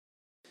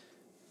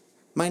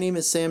My name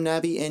is Sam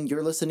Nabi, and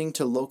you're listening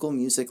to Local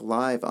Music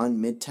Live on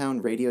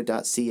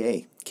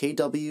midtownradio.ca,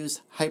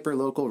 KW's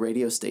hyperlocal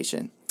radio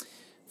station.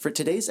 For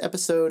today's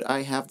episode,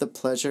 I have the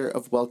pleasure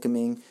of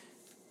welcoming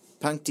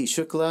Pankti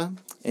Shukla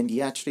and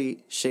Yatri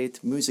Sheth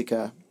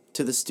Myuzicaa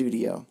to the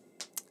studio.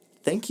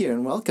 Thank you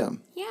and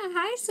welcome. Yeah,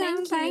 hi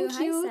Sam. Thank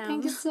you. Hi, Sam.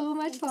 Thank you so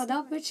much for the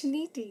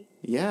opportunity.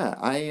 Yeah,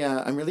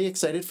 I'm really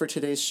excited for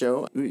today's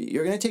show.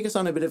 You're going to take us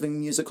on a bit of a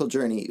musical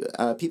journey.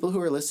 People who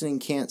are listening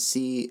can't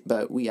see,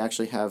 but we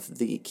actually have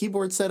the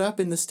keyboard set up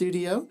in the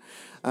studio.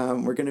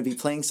 We're going to be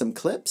playing some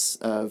clips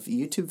of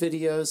YouTube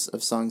videos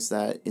of songs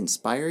that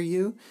inspire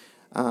you,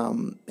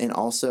 and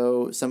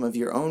also some of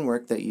your own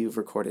work that you've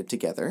recorded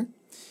together.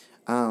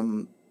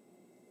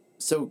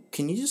 So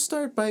can you just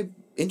start by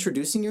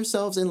introducing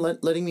yourselves and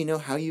letting me know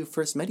how you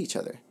first met each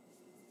other?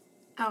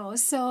 Oh,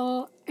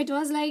 so it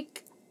was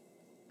like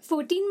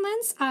 14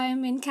 months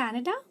I'm in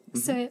Canada. Mm-hmm.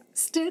 So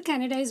still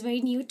Canada is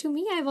very new to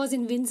me. I was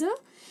in Windsor,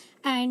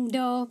 and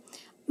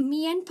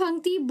me and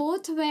Pankti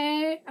both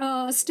were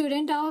a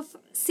student of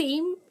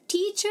same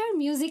teacher,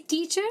 music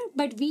teacher,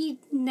 but we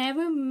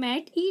never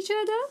met each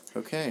other.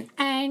 Okay.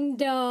 And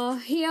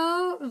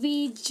here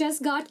we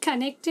just got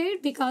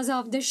connected because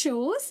of the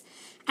shows.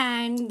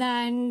 And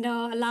then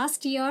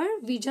last year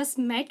we just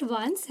met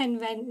once, and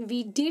when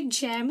we did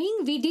jamming,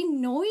 we didn't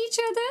know each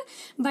other,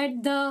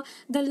 but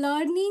the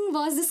learning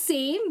was the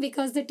same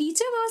because the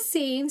teacher was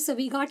same. So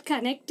we got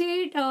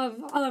connected, a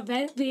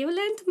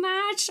wavelength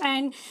match,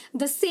 and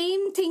the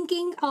same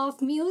thinking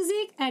of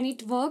music, and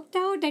it worked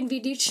out. And we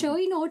did show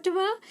in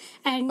Ottawa,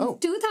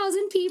 and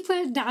 2,000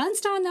 people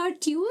danced on our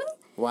tune.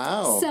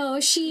 Wow. So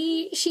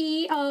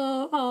she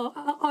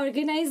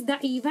organized the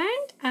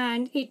event,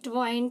 and it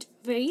went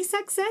very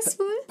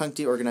successful.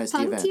 Pankti organized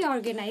the event. Pankti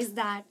organized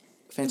that.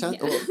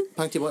 Fantastic. Yeah. Well,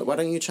 Pankti, why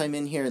don't you chime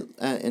in here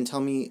and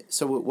tell me,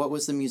 so what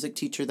was the music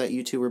teacher that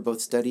you two were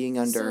both studying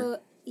under?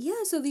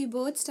 So we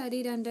both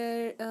studied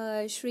under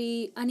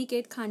Shri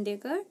Aniket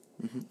Khandekar.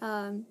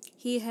 Mm-hmm.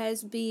 He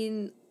has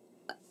been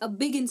a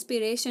big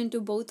inspiration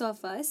to both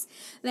of us.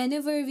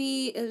 Whenever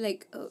we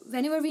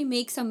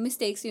make some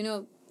mistakes,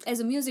 as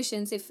a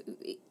musicians, if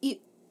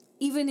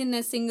even in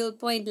a single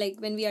point, like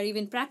when we are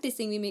even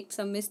practicing, we make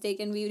some mistake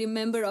and we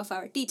remember of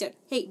our teacher,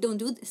 hey, don't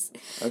do this.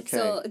 Okay.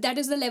 So that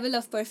is the level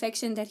of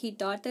perfection that he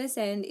taught us,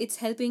 and it's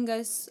helping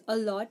us a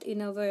lot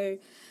in our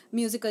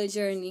musical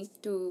journey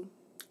to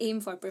aim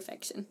for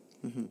perfection.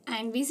 Mm-hmm.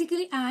 And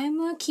basically,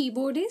 I'm a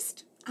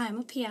keyboardist. I'm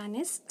a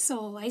pianist.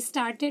 So I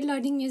started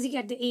learning music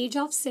at the age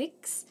of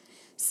 6.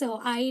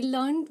 So I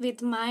learned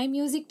with my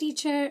music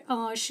teacher,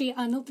 Shri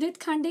Anuprit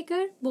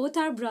Khandekar. Both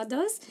are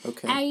brothers.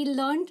 Okay. I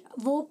learned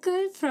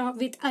vocal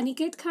with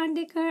Aniket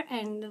Khandekar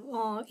and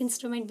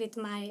instrument with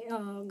my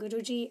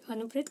Guruji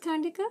Anuprit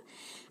Khandekar.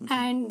 Mm-hmm.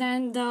 And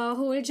then the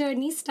whole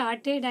journey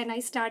started, and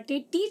I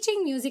started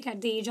teaching music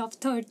at the age of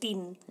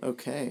 13.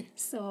 Okay.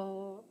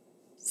 So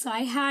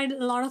I had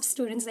a lot of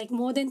students, like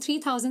more than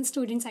 3,000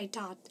 students I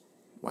taught.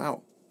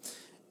 Wow.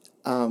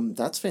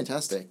 That's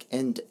fantastic.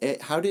 And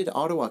how did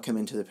Ottawa come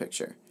into the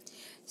picture?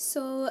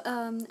 So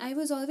I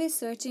was always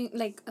searching,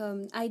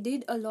 I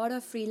did a lot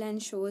of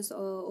freelance shows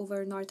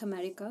over North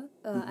America.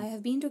 I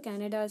have been to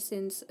Canada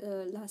since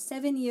last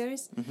 7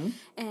 years,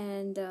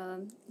 and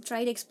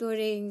tried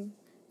exploring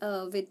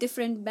with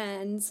different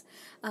bands.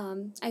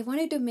 I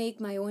wanted to make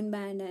my own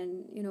band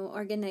and,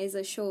 organize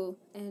a show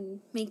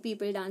and make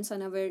people dance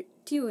on our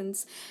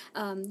tunes.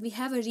 We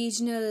have a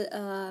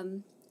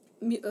regional...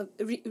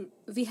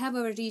 we have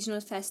a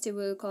regional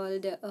festival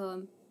called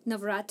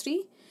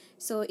Navratri.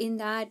 So in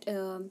that,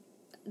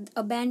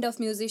 a band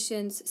of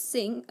musicians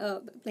sing,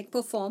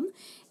 perform,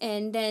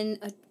 and then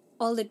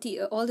all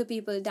the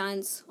people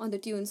dance on the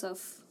tunes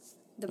of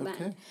the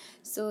band.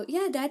 So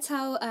yeah, that's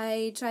how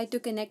I tried to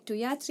connect to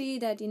Yatri.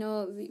 That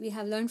we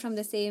have learned from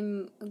the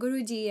same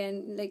Guruji,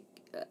 and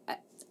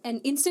and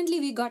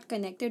instantly we got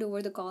connected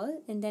over the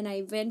call, and then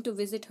I went to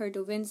visit her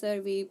to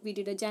Windsor. We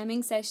did a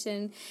jamming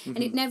session, and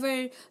it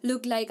never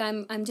looked like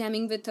I'm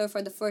jamming with her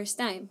for the first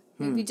time.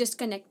 We just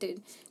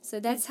connected. So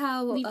that's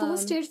how we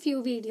posted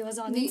few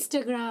videos on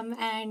Instagram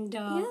and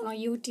on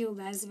YouTube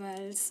as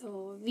well.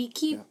 So we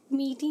keep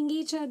meeting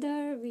each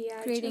other. We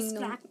are creating just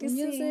practicing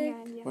music.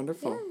 And,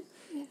 Wonderful.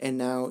 And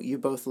now you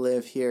both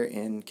live here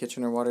in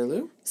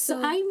Kitchener-Waterloo?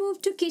 So I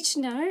moved to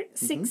Kitchener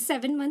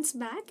 6-7 months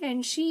back,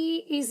 and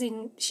she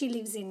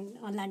lives in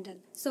London.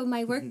 So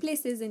my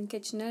workplace is in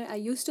Kitchener. I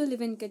used to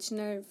live in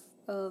Kitchener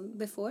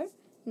before.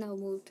 Now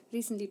moved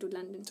recently to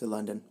London. To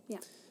London. Yeah.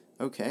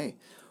 Okay.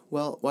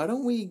 Well, why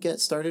don't we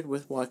get started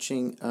with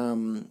watching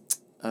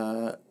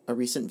a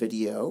recent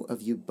video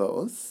of you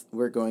both.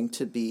 We're going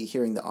to be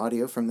hearing the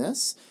audio from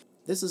this.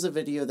 This is a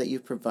video that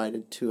you've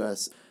provided to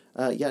us.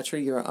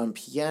 Yatri, you're on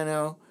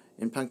piano,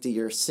 and Pankti,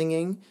 you're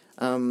singing.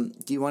 Do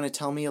you want to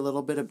tell me a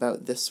little bit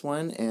about this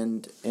one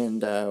and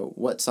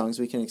what songs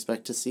we can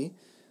expect to see?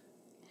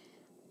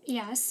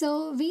 Yeah,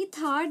 so we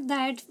thought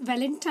that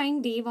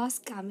Valentine Day was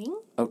coming.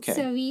 Okay.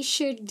 So we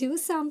should do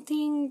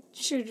something,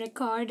 should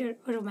record a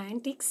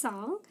romantic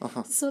song.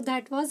 So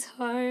that was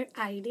her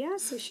idea.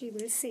 So she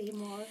will say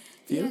more.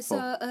 Beautiful.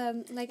 Yeah,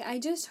 so like I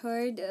just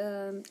heard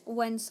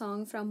one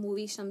song from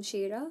movie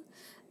Shamshera,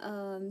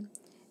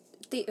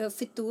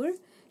 Fitur.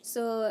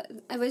 So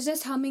I was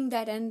just humming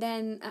that, and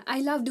then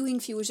I love doing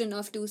fusion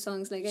of two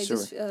songs. Like I Sure.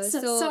 just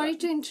So sorry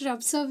to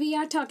interrupt. So we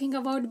are talking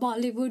about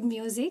Bollywood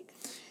music.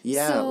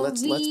 Yeah, So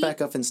let's back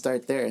up and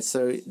start there.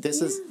 So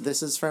this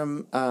is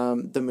from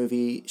the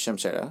movie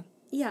Shamshera.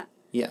 yeah.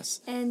 Yes.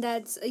 And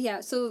that's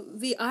so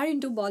we are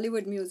into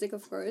Bollywood music,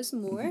 of course,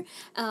 more.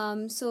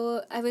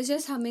 So I was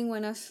just humming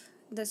one of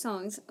the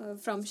songs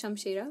from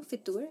Shamshera,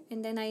 Fitur,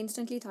 and then I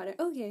instantly thought,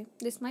 okay,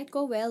 this might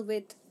go well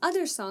with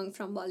other song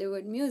from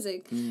Bollywood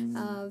music,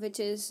 which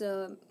is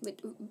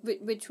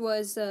which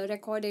was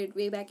recorded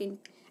way back in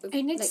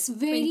and it's like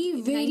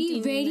very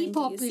 1990s.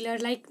 popular.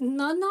 Like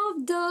none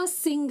of the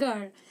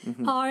singer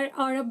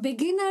or a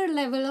beginner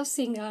level of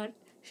singer,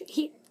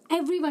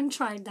 everyone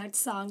tried that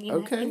song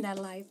in their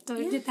life. So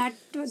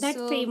that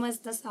So- famous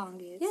the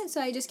song is. Yeah, so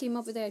I just came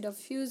up with the idea of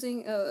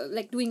fusing,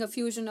 like doing a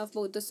fusion of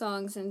both the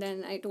songs, and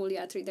then I told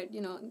Yatri that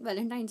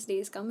Valentine's Day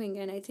is coming,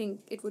 and I think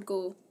it would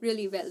go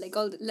really well. Like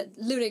all the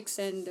lyrics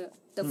and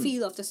the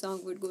feel of the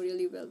song would go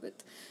really well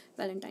with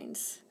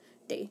Valentine's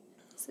Day.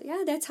 So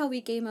yeah, that's how we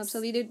came up. So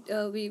we did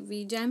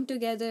we jammed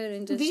together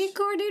and just We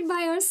recorded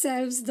by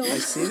ourselves though. I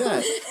see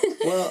that.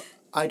 Well,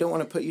 I don't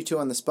want to put you two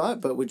on the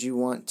spot, but would you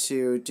want to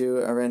do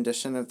a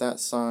rendition of that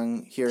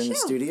song here in the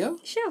Sure. studio?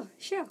 Sure.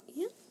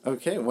 yeah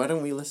Okay, why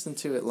don't we listen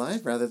to it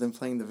live rather than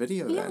playing the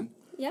video then?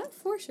 yeah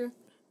for sure.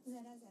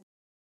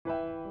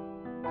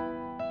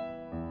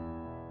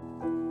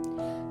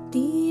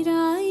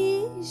 तेरा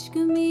इश्क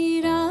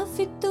मेरा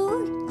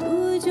फितूर तू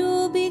जो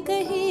भी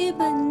कहे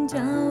बन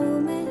जाऊं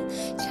मैं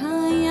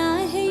छाया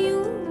है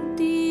यूं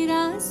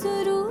तेरा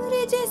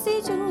सुरूर जैसे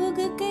जोग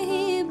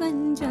कहे बन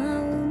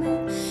जाऊं मैं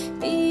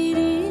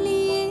तेरे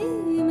लिए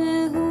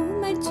मैं हूँ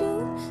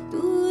मजबूर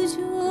तू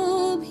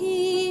जो भी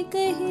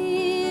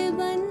कहे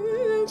बन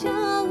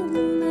जाऊं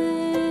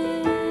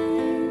मैं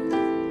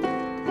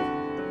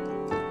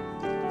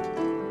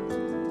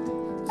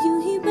यूं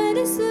ही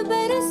बरस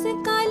बरस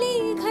काली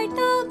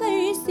घटा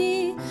बरसे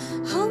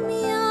हम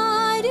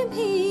यार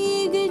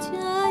भीग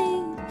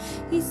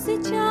जाए इस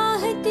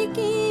चाहत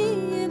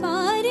की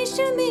बारिश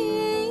में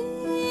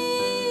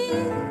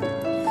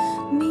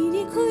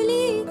मेरी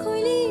खुली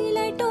खुली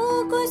लटों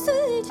को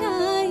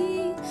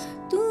सुलझाए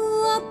तू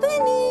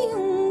अपनी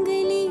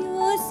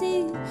उंगलियों से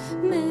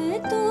मैं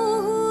तो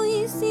हूँ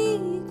इसी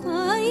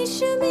ख्वाहिश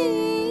में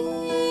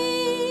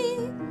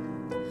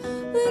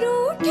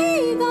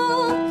रूठेगा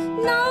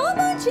ना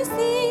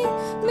मुझसे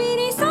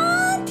मेरे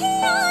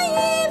साथिया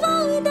ये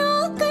वादा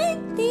कर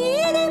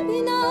तेरे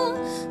बिना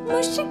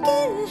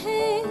मुश्किल है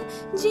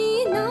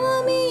जीना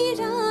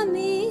मेरा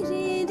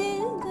मेरे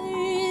दिल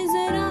पर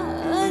जरा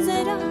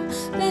जरा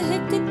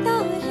महकता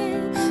है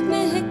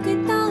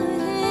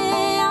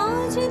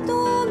आज तो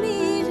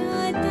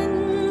मेरा तन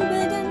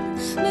बदन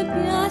मैं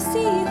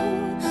प्यासी हूँ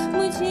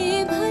मुझे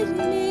भर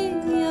ले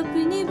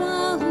अपनी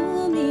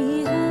बाहों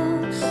में हाँ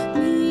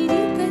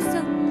मेरी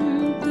कसम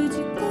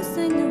तुझको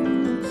सनम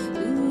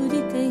दूर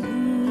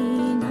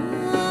कहीं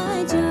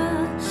ना जा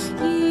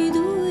ये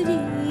दूरी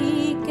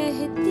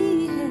कहती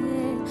है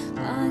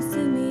पास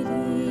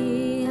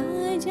मेरे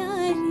आ जा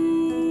रे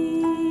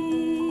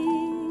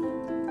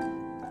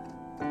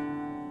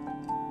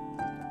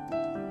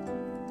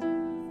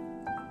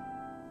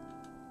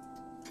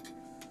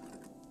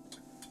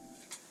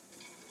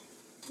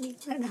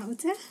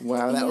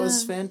Wow, that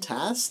was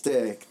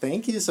fantastic.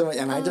 Thank you so much.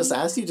 And I just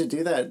asked you to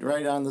do that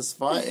right on the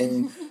spot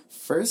in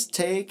first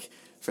take.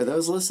 For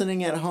those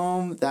listening at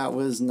home, that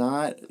was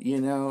not,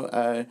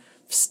 a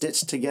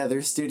stitched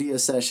together studio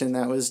session.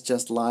 That was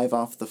just live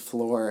off the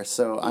floor.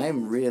 So I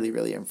am really,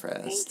 really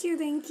impressed.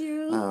 Thank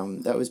you.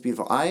 That was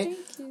beautiful. I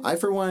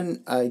for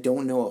one, I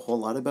don't know a whole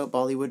lot about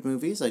Bollywood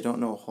movies. I don't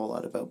know a whole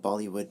lot about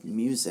Bollywood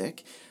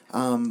music.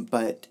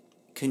 But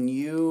can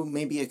you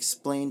maybe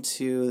explain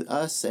to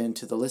us and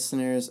to the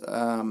listeners,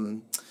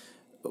 how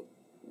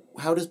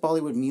does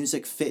Bollywood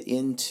music fit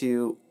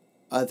into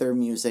other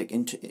music,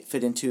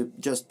 fit into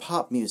just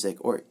pop music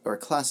or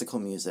classical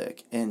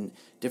music and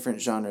different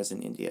genres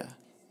in India?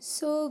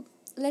 So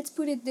let's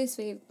put it this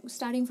way,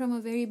 starting from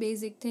a very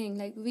basic thing,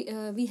 like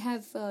we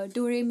have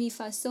do re mi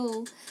fa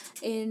so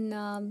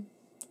in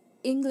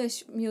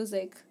English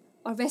music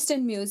or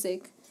Western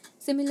music.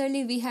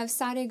 Similarly, we have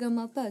sa re ga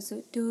ma pa,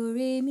 so do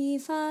re mi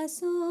fa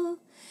so,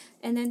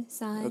 and then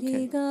sa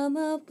re ga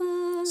ma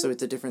pa. So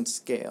it's a different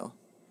scale.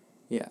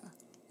 Yeah.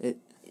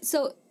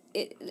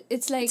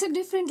 It's like It's a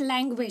different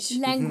language. We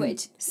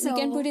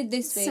can put it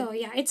this way. So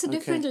yeah, it's a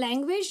different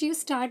language. You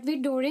start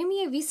with do re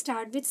mi, we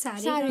start with sa re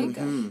Sa re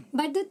ga. ga.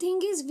 But the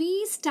thing is,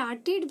 we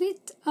started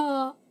with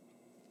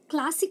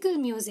classical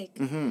music.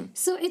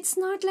 So it's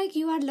not like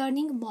you are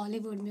learning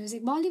Bollywood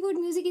music. Bollywood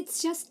music,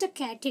 it's just a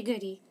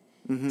category.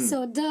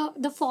 So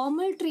the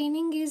formal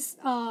training is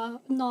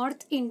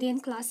North Indian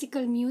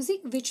classical music,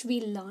 which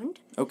we learned.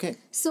 Okay.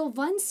 So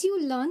once you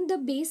learn the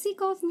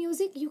basic of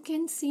music, you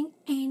can sing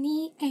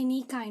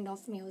any kind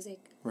of music.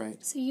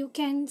 Right. So you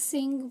can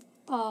sing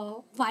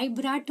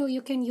vibrato.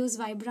 You can use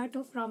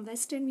vibrato from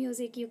Western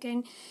music. You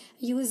can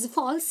use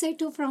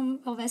falsetto from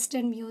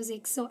Western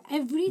music. So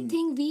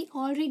everything we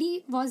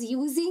already was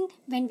using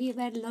when we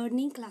were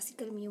learning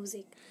classical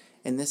music.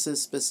 And this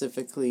is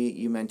specifically,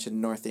 you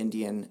mentioned North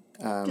Indian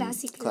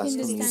classical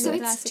Hindustani music. So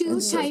it's two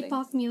classical type music.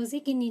 of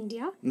music in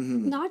India: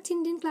 North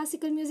Indian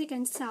classical music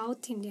and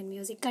South Indian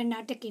music,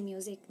 Karnataki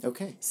music.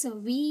 Okay. So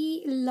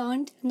we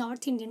learned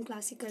North Indian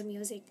classical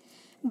music,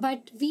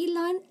 but we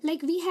learned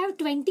like we have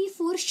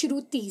 24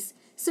 shrutis.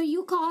 So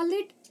you call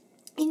it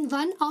in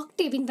one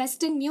octave in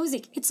Western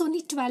music. It's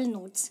only 12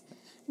 notes.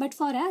 But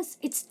for us,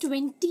 it's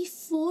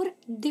 24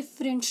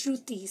 different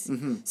shrutis.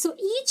 So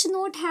each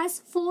note has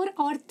 4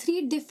 or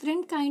 3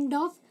 different kind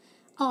of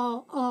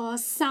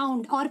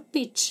sound or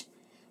pitch,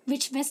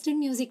 which Western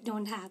music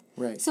don't have.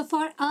 Right. So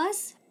for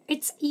us,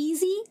 it's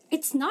easy.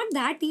 It's not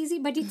that easy,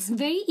 but it's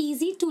very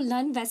easy to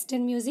learn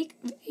Western music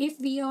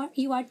if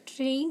you are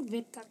trained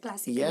with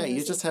classical Yeah, music.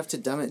 you just have to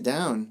dumb it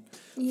down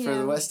for Yeah.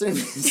 the Western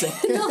music.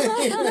 No,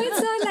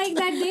 it's not like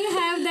that. They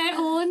have their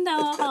own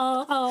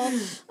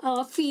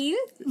feel,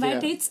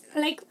 but Yeah. it's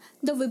like,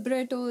 The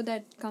vibrato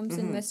that comes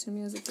in Western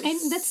music. Is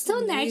and that's so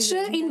amazing.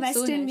 natural in That's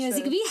so Western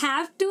music. natural. We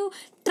have to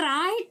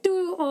try to,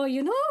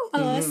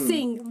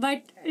 sing,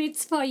 but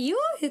it's for you.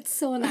 It's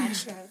so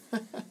natural.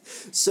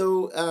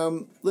 So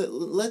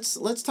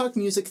let's talk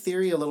music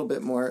theory a little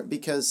bit more,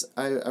 because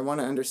I want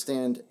to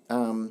understand,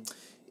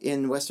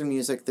 in Western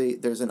music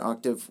there's an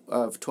octave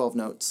of 12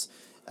 notes.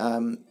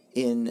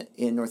 In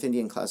North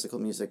Indian classical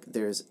music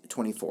there's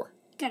 24.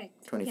 Correct.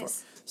 24.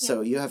 Yes.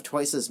 So you have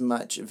twice as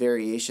much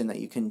variation that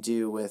you can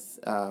do with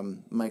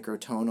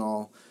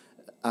microtonal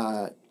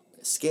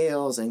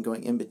scales and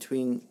going in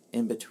between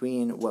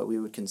what we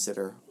would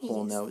consider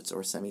whole Yes. notes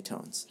or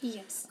semitones.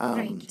 Yes.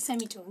 Right.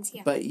 Semitones.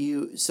 Yeah. But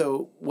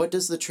so what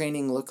does the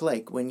training look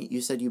like when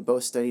you said you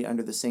both studied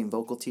under the same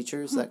vocal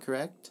teacher? Is that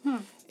correct?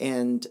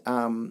 And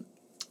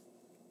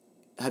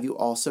have you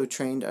also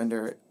trained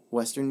under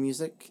Western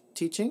music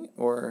teaching,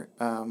 or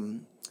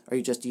are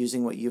you just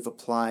using what you've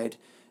applied?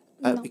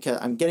 No. Because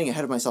I'm getting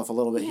ahead of myself a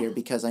little bit here,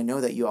 Yeah. because I know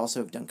that you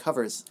also have done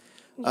covers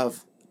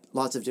of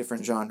lots of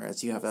different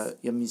genres. You have a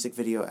music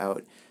video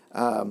out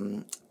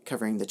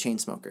covering the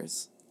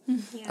Chainsmokers.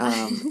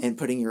 Yeah. And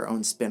putting your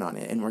own spin on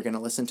it, and we're going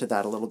to listen to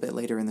that a little bit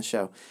later in the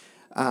show.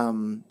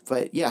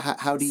 But yeah,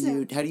 how do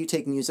you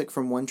take music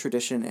from one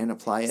tradition and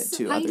apply it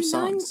to other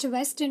songs? I learned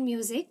Western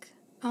music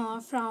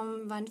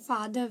from one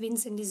father,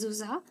 Vincent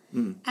D'Souza,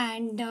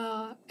 and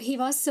he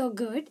was so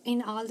good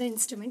in all the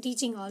instruments,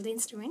 teaching all the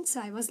instruments. So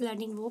I was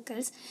learning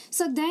vocals.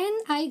 So then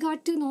I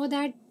got to know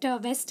that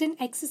Western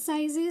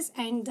exercises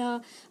and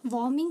the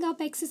warming up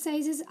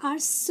exercises are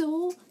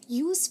so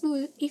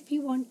useful if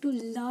you want to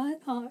learn,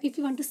 if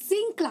you want to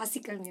sing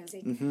classical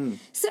music.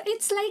 So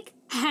it's like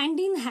hand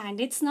in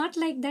hand. It's not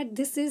like that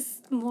this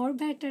is more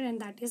better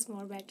and that is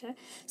more better.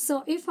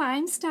 So if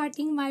I'm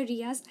starting my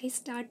riyas, I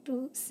start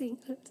to sing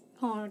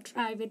or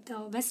try with the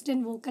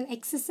Western vocal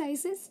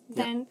exercises,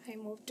 then I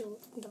move to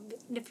the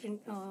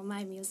different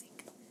my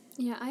music.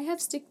 Yeah, I have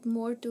stick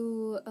more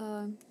to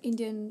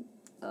Indian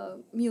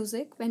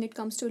music when it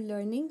comes to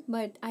learning,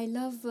 but I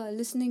love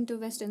listening to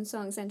Western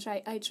songs, and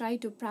I try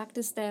to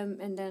practice them,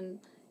 and then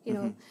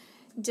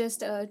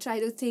just try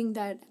to think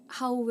that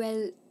how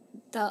well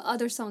the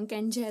other song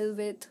can gel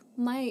with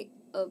my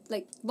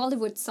like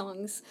Bollywood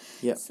songs.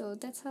 Yeah. So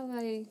that's how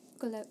I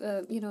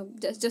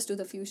just do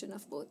the fusion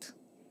of both.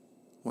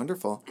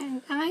 Wonderful.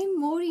 And I'm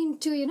more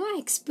into,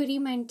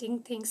 experimenting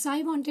things. So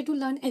I wanted to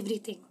learn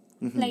everything.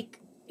 Like,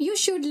 you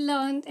should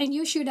learn and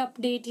you should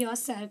update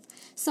yourself.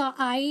 So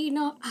I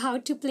know how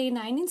to play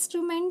 9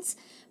 instruments,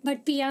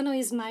 but piano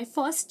is my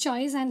first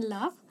choice and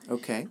love.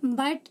 Okay.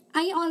 But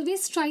I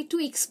always try to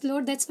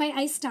explore. That's why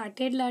I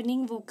started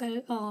learning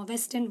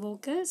Western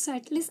vocal. So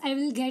at least I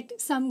will get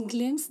some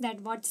glimpse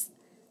that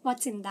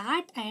what's in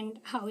that and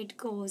how it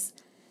goes.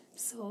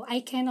 So I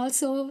can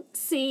also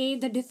say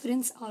the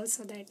difference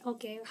also, that,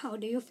 okay, how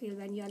do you feel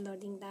when you are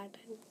learning that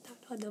and that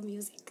other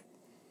music?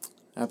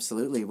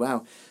 Absolutely.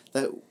 Wow.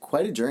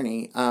 Quite a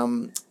journey.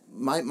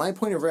 My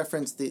point of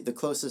reference, the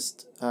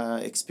closest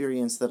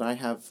experience that I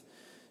have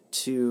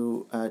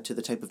to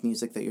the type of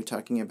music that you're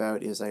talking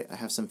about is I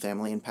have some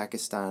family in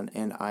Pakistan,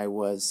 and I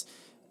was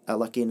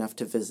lucky enough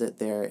to visit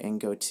there and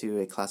go to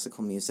a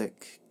classical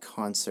music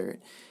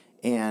concert.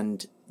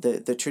 And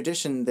the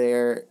tradition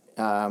there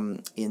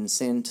in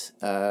Sindh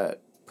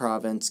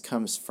province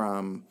comes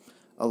from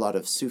a lot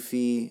of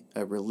Sufi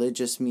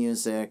religious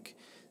music.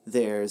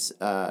 There's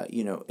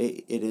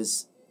it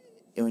is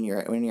when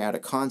you're at a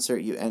concert,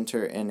 you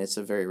enter and it's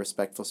a very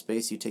respectful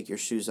space. You take your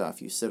shoes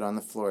off, you sit on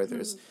the floor.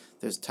 There's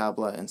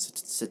tabla and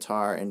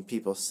sitar and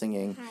people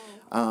singing,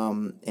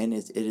 and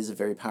it is a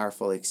very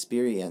powerful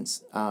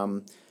experience.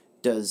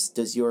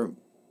 Does your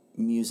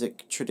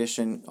music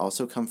tradition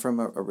also come from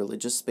a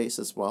religious space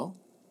as well?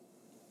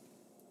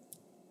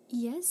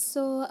 Yes,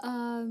 so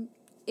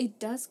it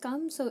does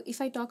come. So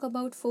if I talk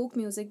about folk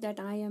music that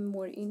I am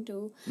more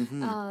into,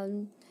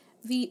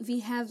 we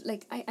have,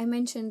 like I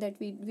mentioned that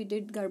we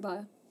did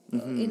Garba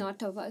in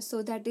Ottawa.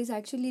 So that is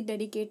actually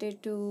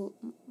dedicated to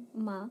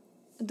Ma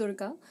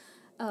Durga.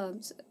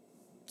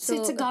 So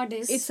it's a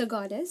goddess. It's a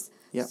goddess.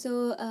 Yep.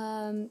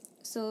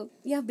 So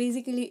yeah,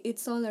 basically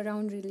it's all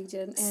around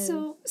religion.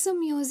 And So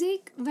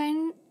music,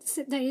 when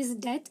there is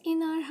death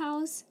in our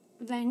house,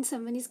 when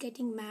someone is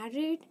getting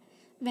married,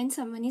 when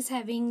someone is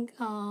having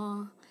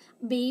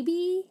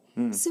baby,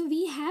 so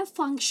we have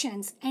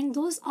functions, and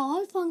those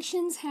all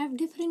functions have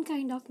different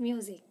kind of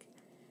music.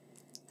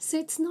 So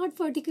it's not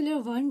particular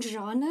one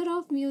genre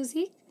of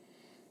music.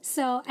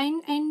 So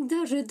and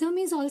the rhythm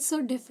is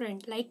also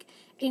different. Like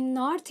in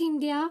North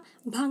India,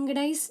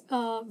 Bhangra is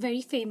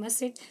very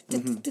famous. It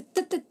and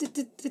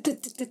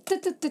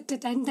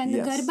then the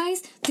Yes. Garba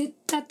is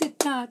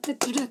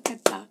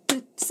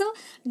so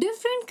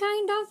different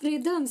kind of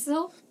rhythms.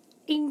 So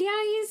India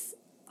is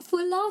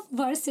full of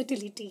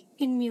versatility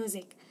in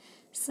music.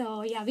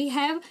 So yeah, we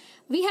have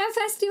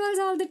festivals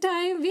all the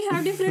time. We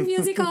have different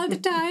music all the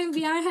time.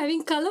 We are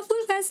having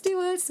colorful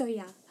festivals. So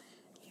yeah.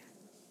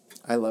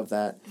 I love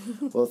that.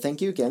 Well,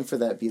 thank you again for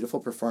that beautiful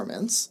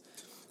performance.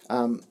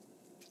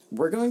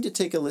 We're going to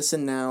take a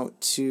listen now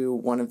to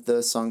one of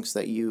the songs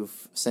that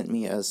you've sent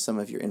me as some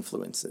of your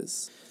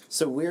influences.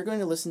 So we're going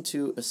to listen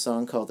to a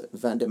song called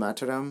Vande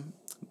Mataram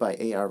by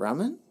A.R.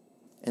 Rahman,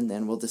 and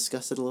then we'll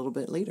discuss it a little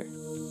bit later.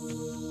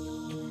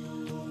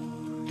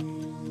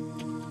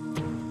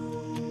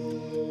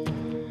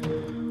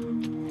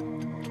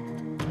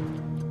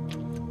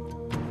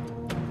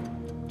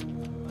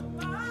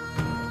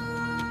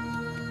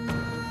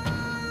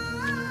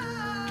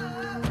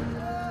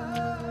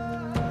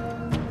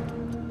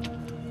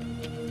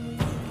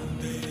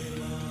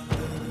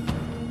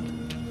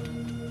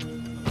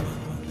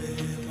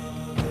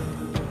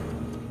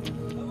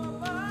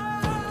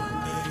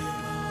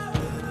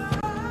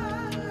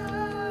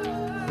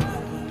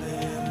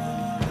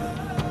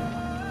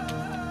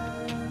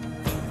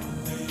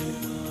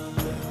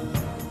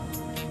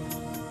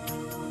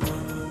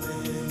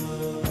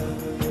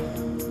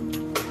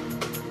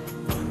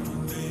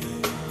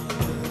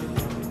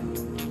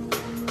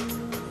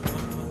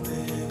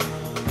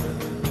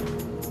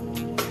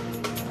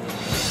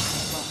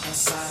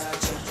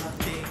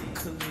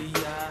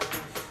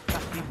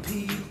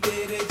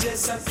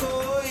 जैसा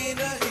कोई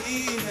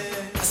नहीं है,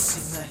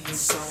 अस्सी नहीं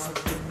 100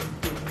 दिन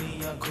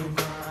दुनिया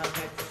घुमा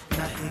है,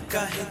 नहीं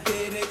कहीं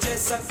तेरे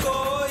जैसा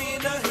कोई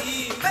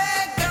नहीं। मैं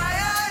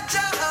गाया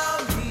जहाँ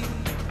भी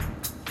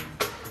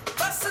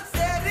बस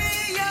तेरी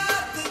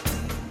याद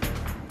थी,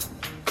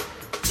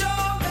 जो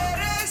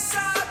मेरे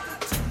साथ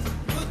थी,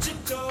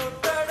 मुझको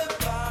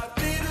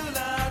तड़पाती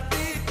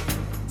रुलाती,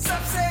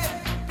 सबसे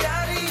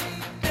प्यारी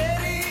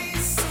तेरी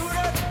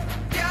सूरत,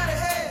 प्यार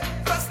है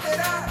बस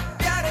तेरा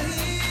प्यार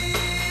ही।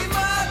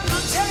 माँ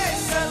तुझे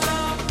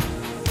सलाम,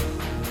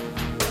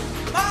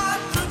 माँ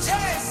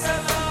तुझे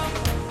सलाम,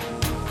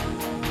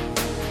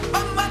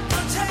 अम्मा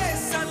तुझे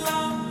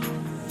सलाम।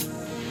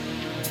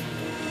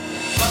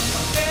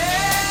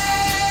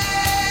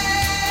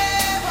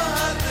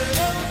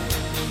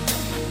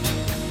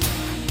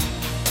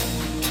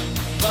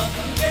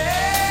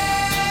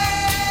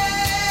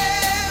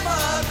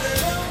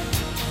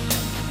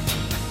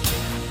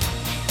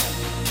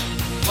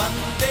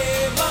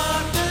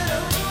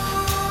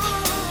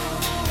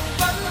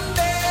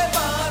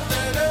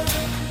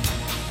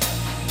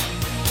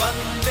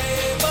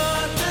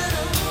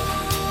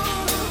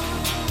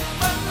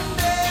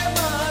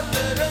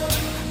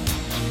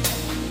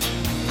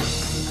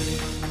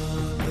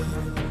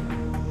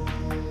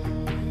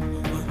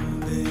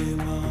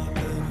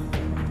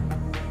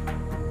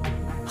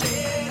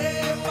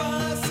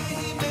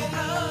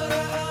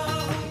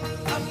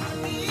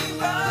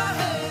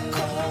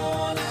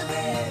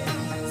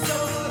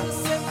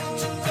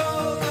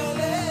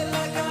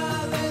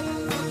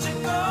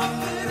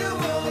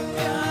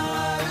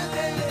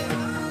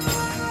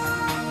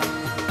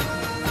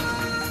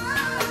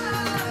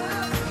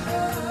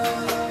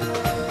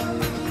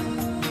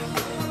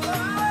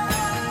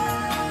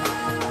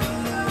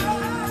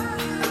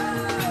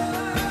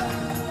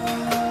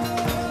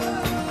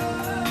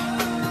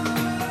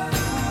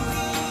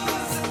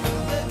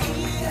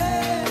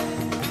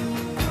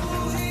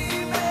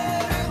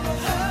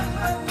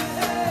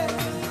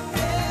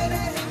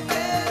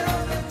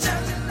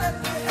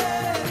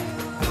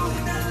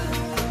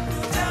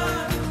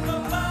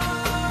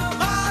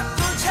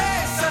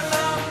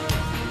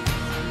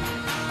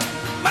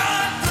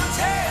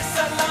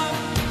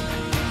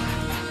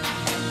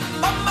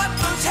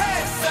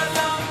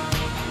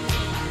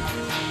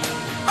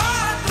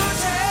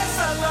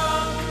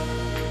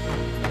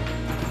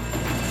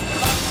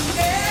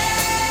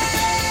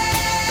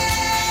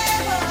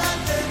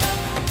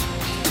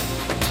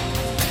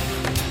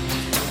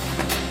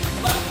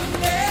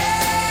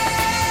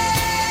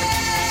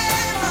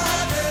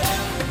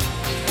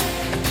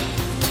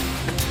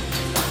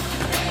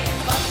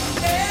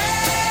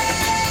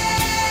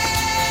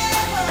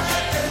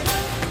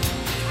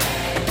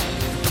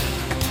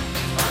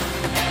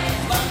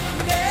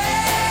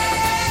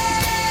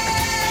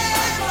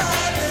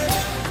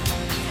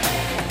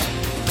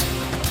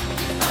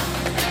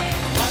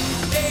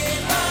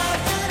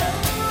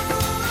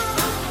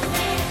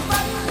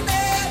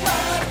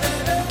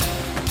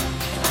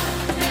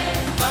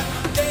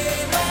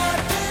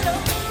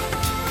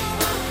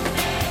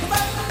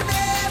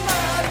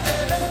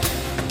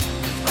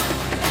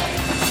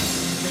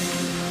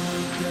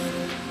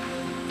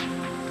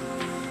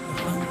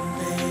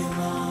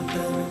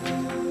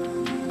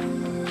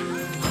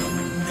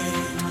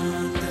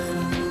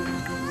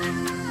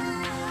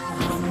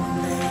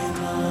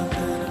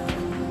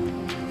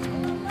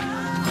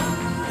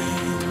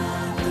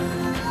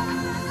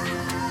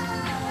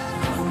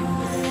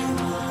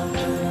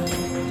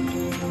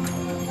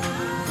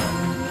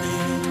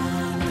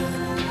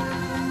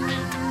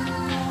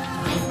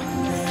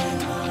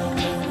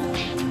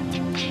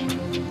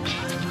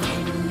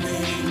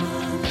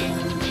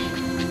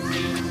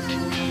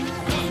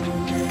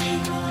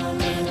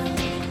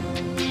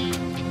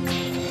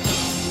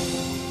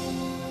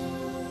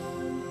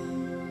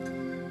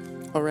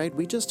 All right,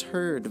 we just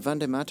heard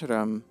Vande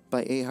Mataram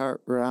by A.R.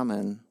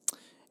 Rahman.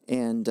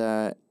 And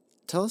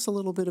tell us a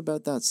little bit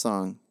about that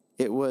song.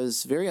 It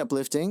was very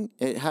uplifting.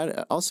 It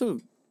had also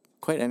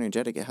quite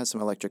energetic. It has some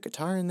electric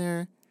guitar in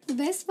there. The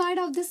best part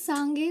of the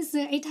song is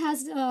it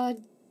has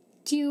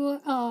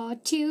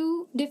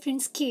two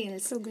different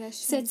scales.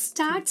 Progression. So it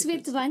starts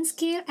with one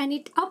scale and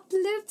it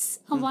uplifts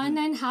a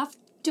 1.5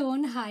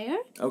 tone higher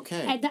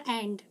Okay. at the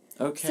end.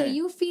 Okay. So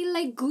you feel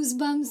like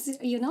goosebumps,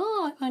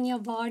 on your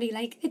body.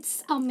 Like,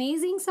 it's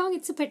amazing song.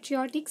 It's a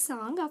patriotic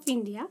song of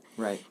India.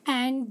 Right.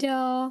 And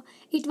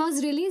it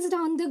was released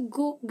on the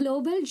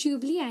Global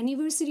Jubilee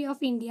Anniversary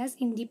of India's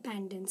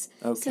independence.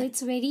 Okay. So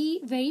it's very,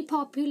 very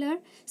popular.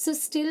 So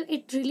still,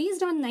 it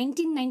released on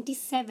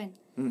 1997.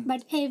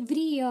 But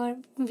every year,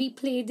 we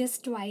play this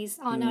twice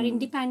on our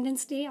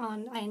Independence Day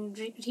and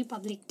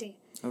Republic Day.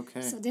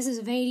 Okay. So this is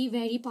a very,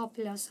 very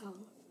popular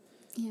song.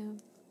 Yeah.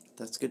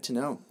 That's good to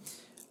know.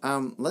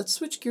 Let's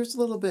switch gears a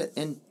little bit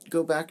and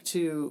go back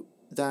to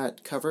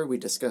that cover we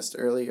discussed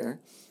earlier.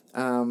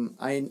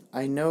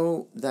 I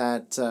know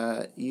that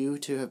you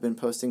two have been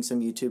posting some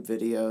YouTube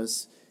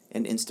videos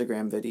and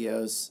Instagram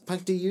videos.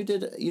 Pankti, you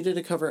did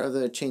a cover of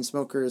the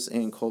Chainsmokers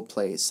and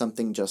Coldplay,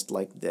 Something Just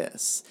Like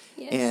This.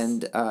 Yes.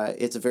 And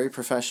it's a very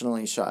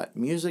professionally shot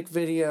music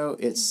video.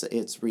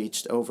 It's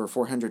reached over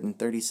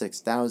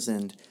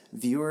 436,000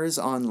 viewers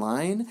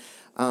online.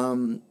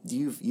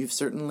 You've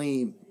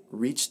certainly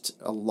reached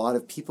a lot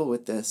of people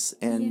with this,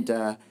 and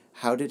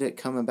how did it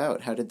come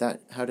about? How did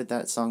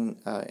that song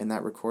and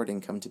that recording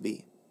come to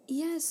be?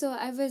 Yeah, so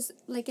I was,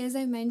 like, as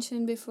I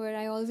mentioned before,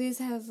 I always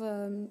have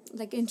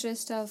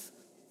interest of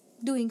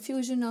doing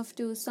fusion of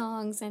two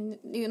songs and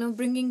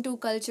bringing two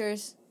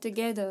cultures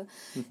together.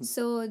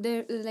 So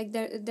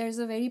there's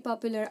a very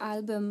popular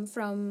album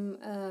from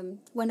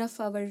one of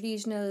our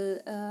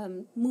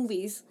regional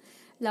movies,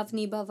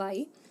 Lavni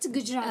Bhavai. It's a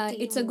Gujarati.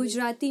 It's a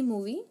Gujarati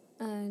movie.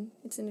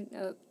 It's in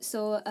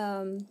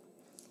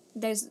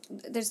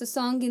there's a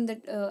song in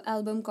the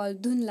album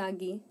called Dhun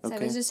Lagi. So I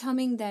was just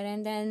humming that,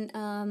 and then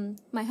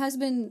my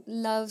husband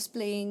loves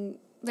playing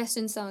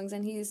Western songs,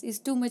 and he's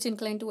too much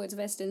inclined towards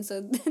Western,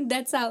 so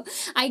that's how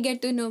I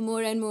get to know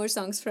more and more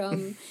songs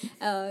from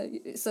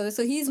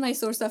so he's my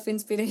source of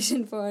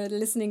inspiration for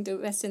listening to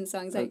Western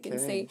songs, I can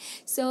say.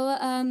 So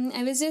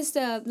I was just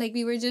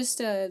we were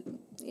just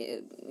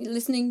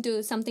listening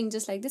to Something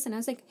Just Like This, and I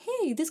was like,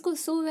 hey, this goes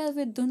so well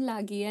with Dhun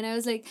Lagi, and I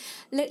was like,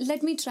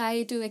 let me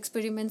try to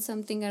experiment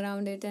something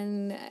around it,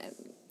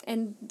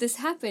 and this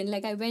happened.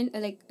 Like, I went,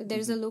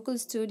 there's a local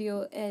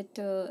studio at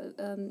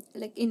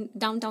in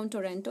downtown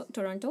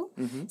Toronto,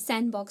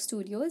 Sandbox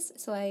Studios.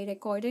 So I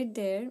recorded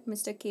there.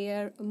 Mr.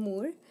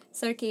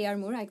 Sir K.R.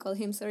 Moore, I call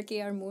him Sir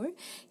K.R. Moore.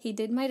 He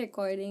did my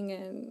recording,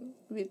 and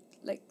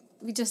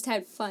we just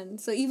had fun.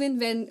 So even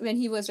when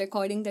he was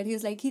recording that, he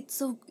was like,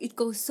 it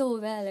goes so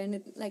well, and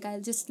I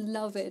just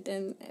love it.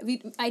 And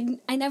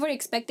I never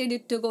expected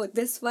it to go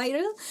this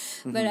viral,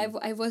 but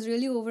I was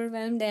really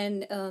overwhelmed.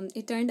 And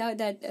it turned out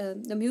that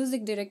the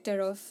music director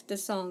of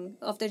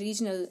the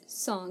regional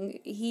song,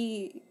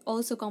 he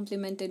also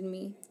complimented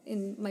me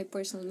in my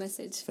personal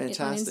message.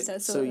 Fantastic. On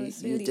Insta. So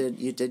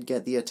you did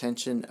get the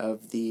attention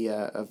of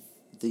the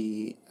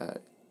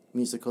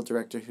musical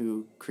director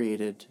who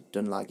created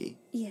Dhun Lagi.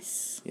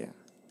 Yes. Yeah.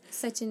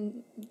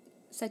 Sachin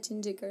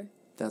Jigar.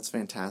 That's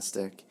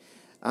fantastic.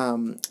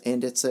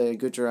 And it's a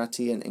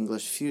Gujarati and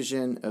English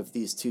fusion of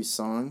these two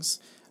songs.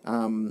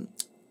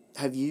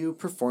 Have you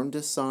performed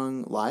this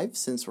song live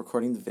since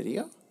recording the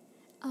video?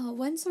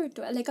 Once or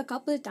twice, a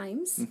couple of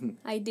times.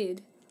 I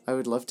did. I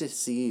would love to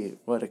see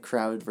what a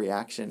crowd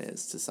reaction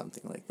is to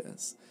something like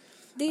this.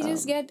 They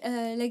just get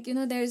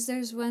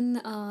there's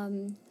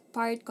one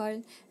part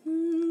called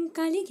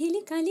Kali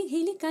Ghili Kali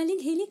Ghili Kali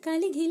Ghili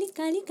Kali Ghili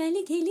Kali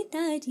Kali Ghili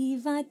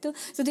Tari Vato.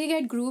 So they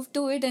get grooved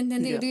to it, and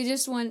then they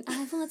just want,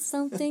 I want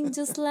something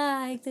just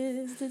like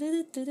this.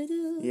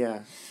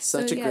 Yeah,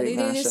 such a great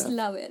mashup. They just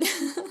love it.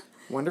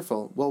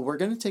 Wonderful. Well, we're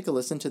going to take a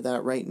listen to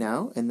that right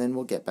now, and then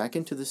we'll get back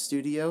into the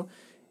studio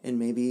and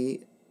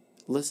maybe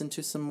listen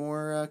to some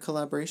more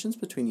collaborations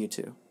between you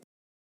two.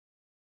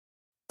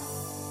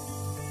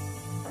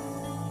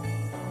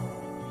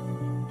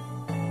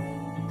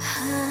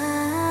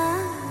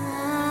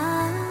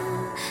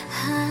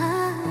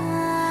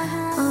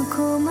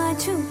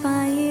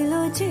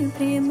 छुपाइलो जे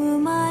प्रेम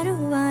मारो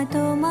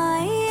वातो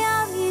माई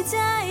आवी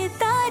जाए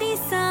तारी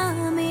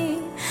सामे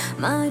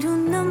मारू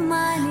न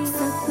माने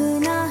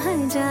सपना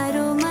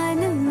हजारों मन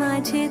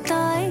माझे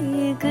तो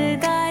एक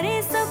दारे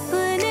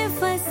सपने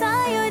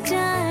फसायो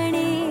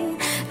जाने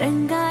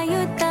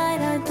रंगायो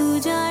तारा तू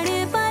जाने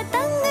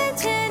पतंग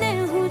छेने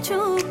हूँ छो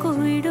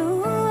कोई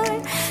डोर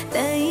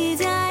तई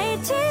जाए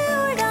छे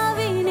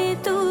उड़ावीने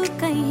तू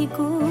कहीं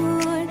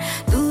कोर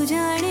तू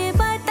जाने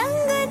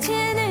पतंग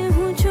छेने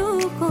हूँ छो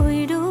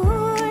कोई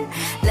डोर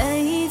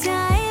लाई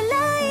जाए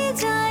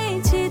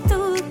छे तू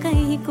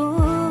कहीं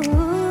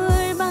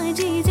कोर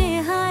बाजी जे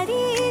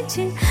हारी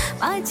छे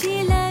पाछी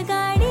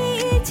लगाड़ी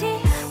छे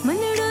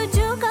मनडो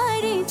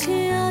जोगाड़ी छे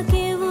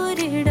आके वो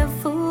रेड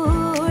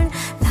फोड़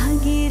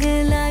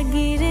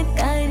लागी रे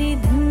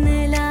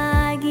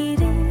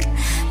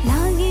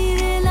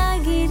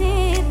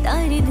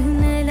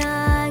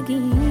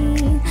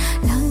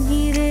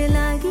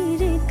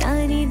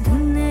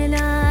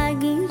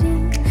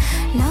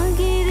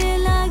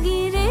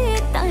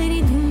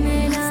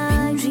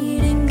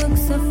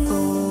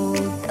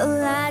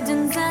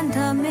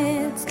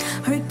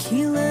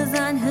Hercules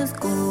and his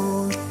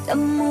gold, the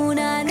moon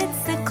and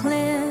its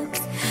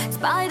eclipse,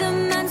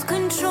 Spider-Man's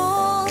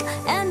control,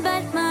 and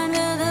Batman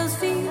with his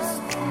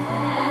feast.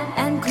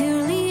 And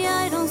clearly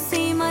I don't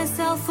see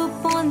myself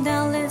upon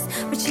that list.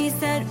 But she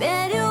said,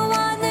 where do you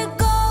wanna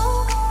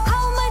go?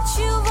 How much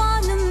you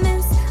wanna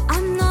miss?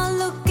 I'm not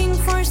looking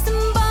for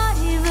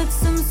somebody with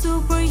some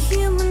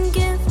superhuman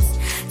gifts,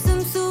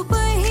 some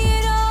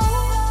superhero,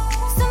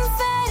 some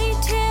fairy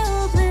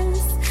tale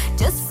bliss.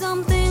 Just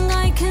something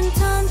I can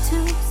turn to,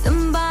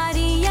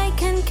 somebody I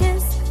can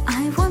kiss.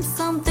 I want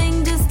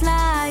something just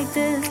like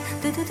this.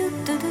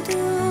 Do-do-do-do-do-do.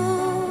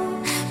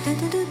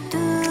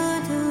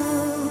 Do-do-do-do-do.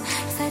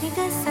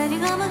 Sariga,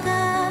 sariga, maga.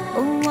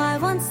 Oh, I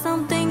want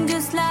something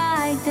just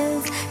like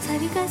this.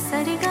 Sariga,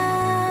 sariga.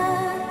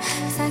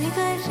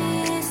 Sariga,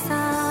 re, sa.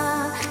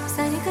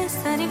 Sariga,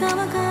 sariga,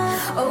 maga.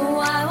 Oh,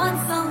 I want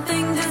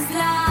something just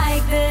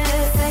like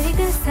this.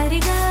 Sariga,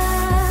 sariga.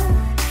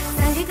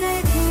 Sariga,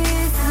 re,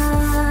 sa.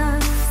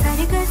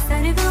 Sariga,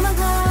 sariga,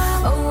 maga.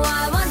 Oh, I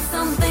want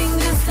something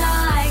just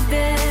like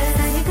this.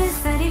 Sariga,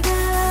 sariga.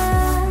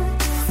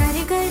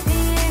 Sariga,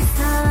 re,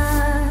 sa.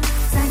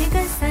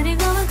 Sariga,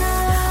 sariga, maga.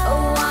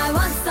 Oh, I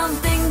want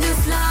something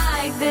just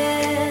like this.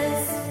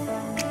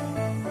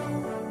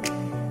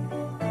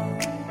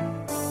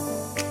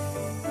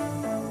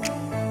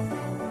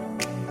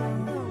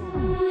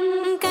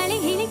 Kali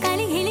ghillie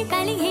Kali ghillie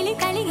Kali ghillie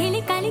Kali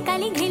ghillie Kali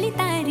Kali ghillie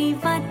तारी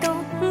बातो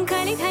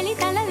काली खाली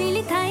ताला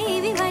Willie Thai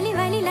भी वाली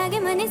वाली लागे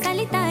मने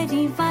साली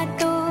तारी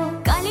बातो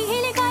काली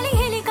घिली काली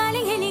घिली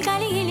काली घिली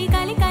काली घिली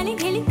काली काली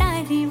घिली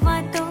तारी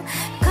बातो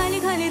खाली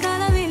खाली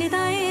ताला विली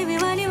थाई भी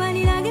वाली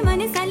वाली लागे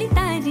मने साली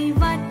तारी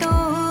बातो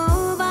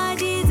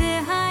बाजी जे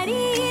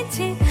हारी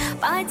छे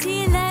पाछी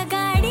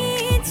लगाड़ी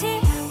छे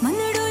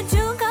मनडो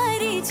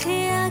जुगारी छे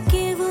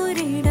आके वो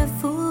रेड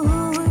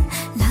फूल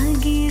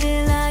लागी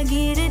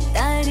रे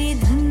तारी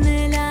धुन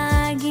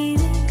लागी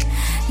रे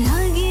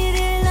तारी धुन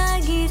लागी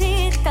रे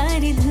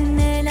तारी धुन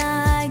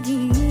लागी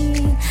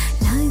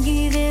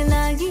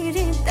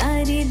रे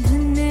तारी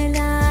धुन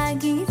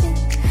लागी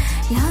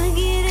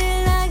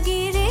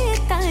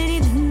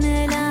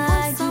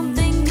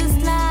something just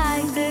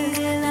like this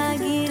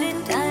लागी रे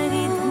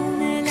तारी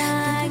धुन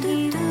लागी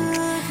रे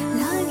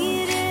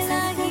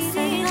तारी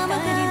धुन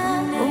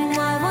oh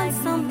I want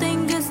something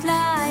just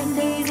like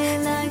this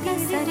लागी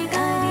सारी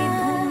तारी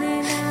धुन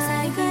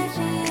लागी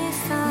रे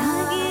सा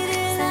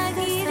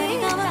लागी रे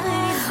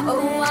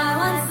oh I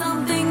want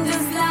something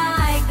just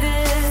like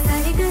this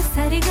sariga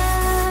sariga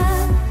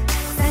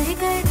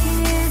sariga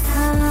re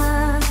sa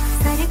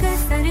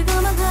sariga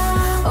maga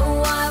oh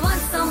I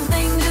want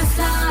something just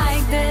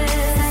like this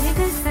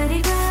sariga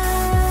sariga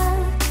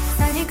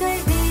sariga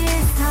re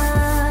sa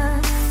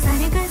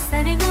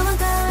sariga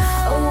maga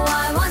oh I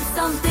want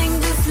something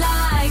just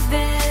like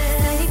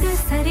this sariga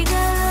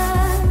sariga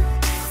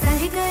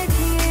sariga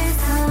re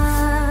sa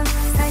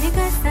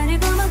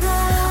sariga maga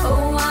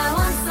oh I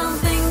want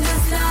something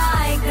just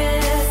like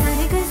this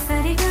sariga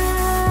sariga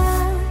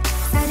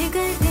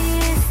sariga re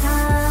sa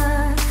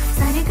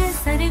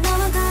sariga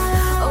maga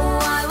oh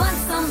I want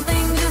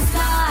something just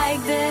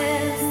like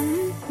this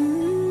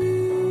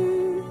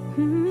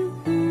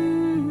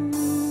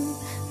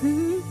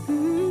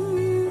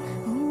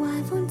oh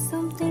I want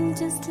something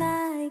just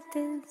like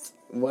this.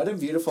 What a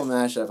beautiful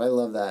mashup. I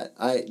love that.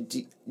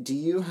 Do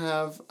you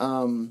have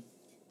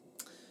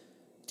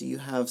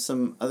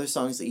some other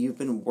songs that you've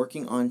been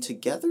working on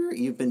together?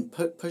 You've been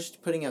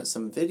putting out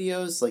some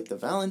videos like the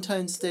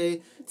Valentine's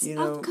Day,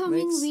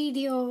 upcoming mix?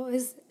 video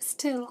is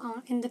still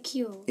in the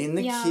queue. In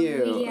the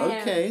queue. Yeah.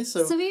 Okay,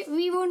 so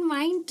we won't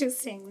mind to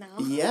sing now.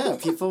 yeah,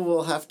 people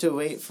will have to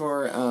wait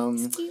for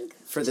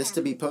this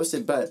to be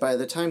posted, but by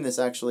the time this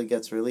actually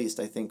gets released,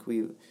 I think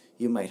you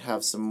might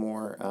have some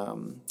more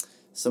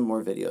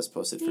videos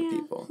posted for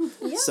people.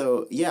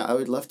 So, yeah, I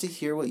would love to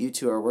hear what you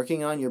two are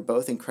working on. You're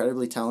both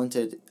incredibly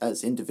talented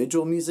as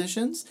individual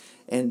musicians,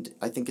 and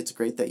I think it's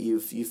great that you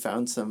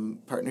found some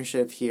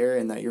partnership here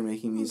and that you're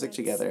making music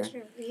together.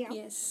 True. Yeah.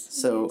 Yes.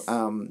 So,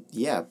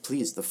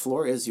 please, the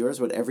floor is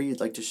yours. Whatever you'd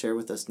like to share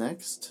with us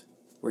next,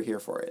 we're here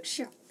for it.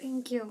 Sure.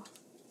 Thank you.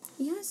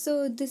 Yeah,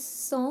 so this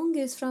song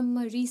is from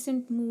a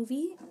recent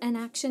movie, An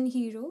Action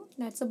Hero.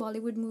 That's a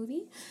Bollywood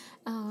movie.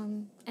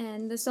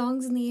 And the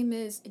song's name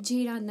is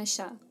Jera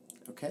Nasha.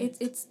 Okay.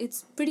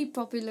 It's pretty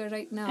popular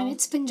right now. And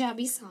it's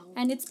Punjabi song.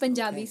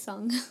 Punjabi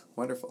song.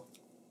 Wonderful.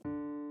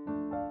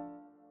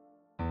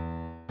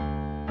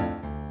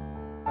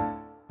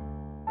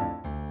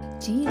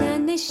 ਜੀਰਾ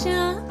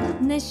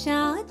ਨਸ਼ਾ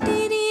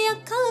ਤੇਰੀ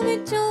ਅੱਖਾਂ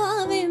ਵਿੱਚੋਂ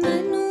ਆਵੇ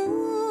ਮੈਨੂੰ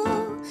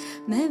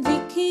ਮੈਂ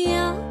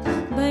ਵੇਖਿਆ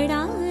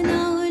ਬੜਾ ਨਾ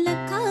ਉਹ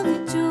ਲੱਖਾਂ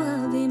ਵਿੱਚੋਂ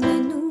ਆਵੇ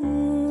ਮੈਨੂੰ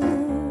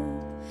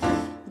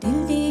ਦਿਲ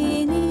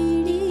ਦੇ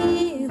ਨੇੜੇ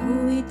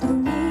ਹੋਏ ਤੂੰ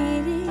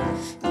ਮੇਰੇ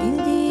ਦਿਲ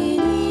ਦੇ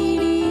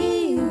ਨੇੜੇ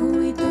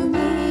ਹੋਏ ਤੂੰ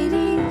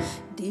ਮੇਰੇ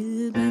ਦਿਲ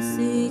ਬਸ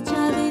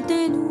ਚਾਵੇ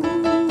ਤੈਨੂੰ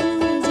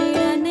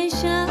ਜਿਹੜਾ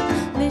ਨਸ਼ਾ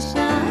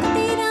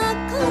ਤੇਰਾ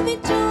ਅੱਖਾਂ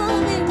ਵਿੱਚੋਂ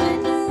ਆਵੇ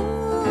ਮੈਨੂੰ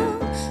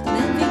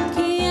ਮੈਂ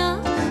ਵੇਖਿਆ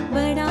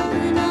ਬੜਾ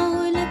ਨਾ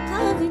ਉਹ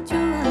ਲੱਖਾਂ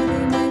ਵਿੱਚੋਂ ਆਵੇ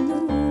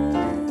ਮੈਨੂੰ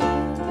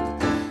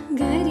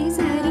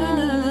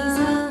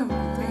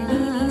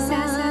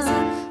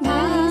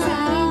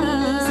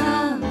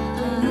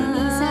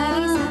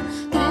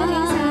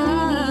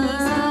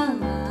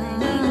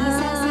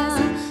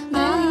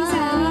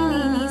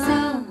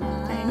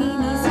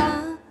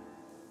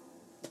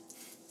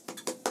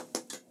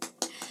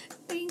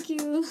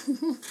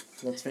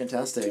That's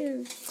fantastic.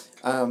 Thank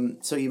you.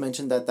 So you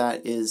mentioned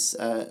that is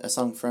a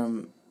song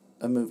from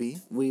a movie.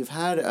 We've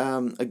had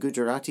a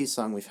Gujarati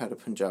song. We've had a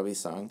Punjabi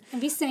song.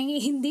 And we sang a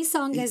Hindi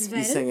song as well.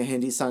 You sang a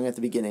Hindi song at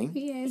the beginning.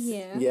 Yes.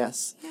 Yeah.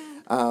 Yes.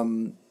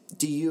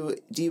 Do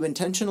you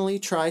intentionally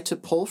try to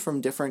pull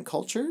from different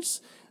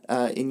cultures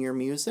in your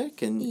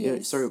music? And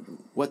Yes. sort of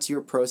what's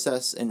your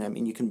process? And I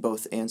mean, you can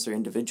both answer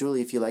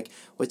individually if you like.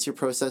 What's your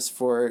process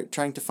for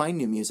trying to find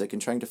new music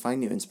and trying to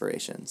find new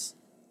inspirations?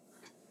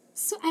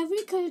 So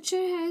every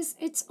culture has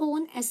its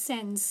own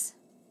essence,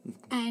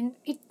 and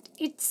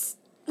it's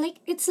like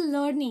it's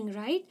learning,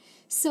 right?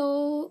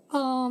 So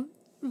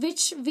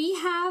which we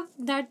have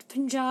that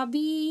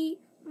Punjabi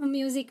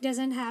music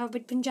doesn't have,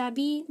 but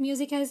Punjabi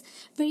music has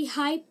very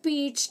high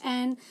pitch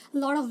and a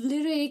lot of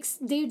lyrics.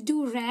 They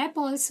do rap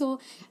also.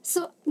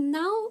 So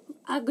now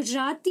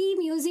Gujarati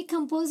music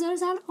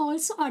composers are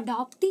also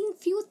adopting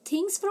few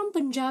things from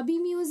Punjabi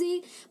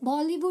music,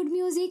 Bollywood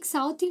music,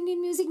 South Indian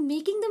music,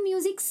 making the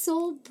music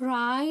so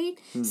bright,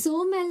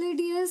 so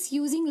melodious,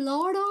 using a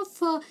lot of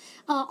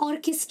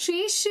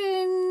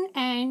orchestration,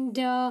 and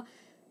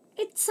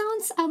it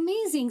sounds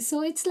amazing.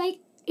 So it's like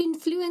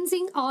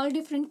influencing all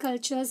different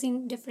cultures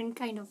in different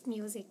kind of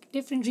music,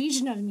 different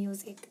regional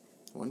music.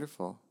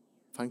 Wonderful.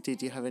 Pankti,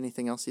 do you have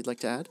anything else you'd like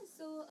to add?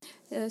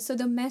 So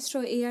the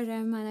maestro A.R.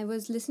 Rahman, I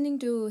was listening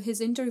to his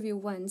interview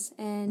once,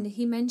 and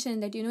he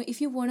mentioned that,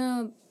 if you want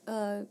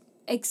to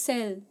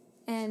excel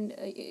and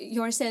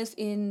yourself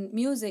in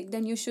music,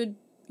 then you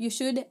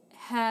should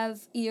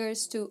have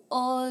ears to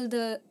all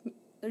the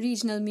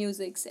regional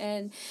musics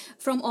and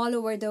from all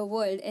over the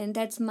world, and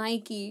that's my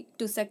key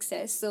to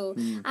success. So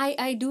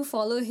I do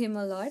follow him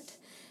a lot,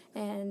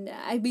 and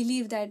I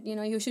believe that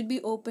you should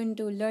be open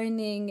to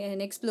learning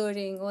and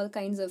exploring all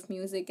kinds of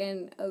music,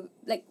 and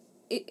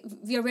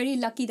we are very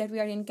lucky that we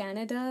are in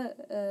Canada,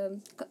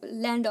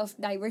 land of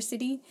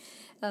diversity,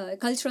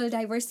 cultural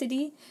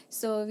diversity.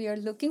 So we are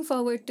looking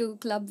forward to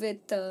club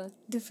with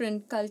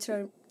different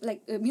culture,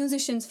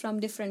 musicians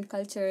from different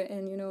culture,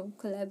 and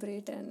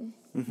collaborate and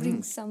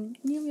bring some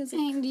new music.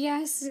 And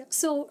yes,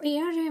 so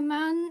A.R.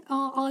 Rahman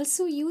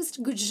also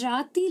used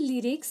Gujarati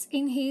lyrics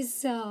in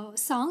his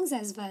songs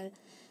as well.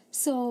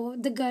 So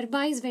the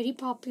Garba is very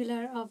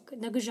popular of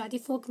the Gujarati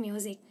folk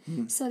music.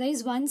 So there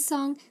is one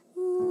song,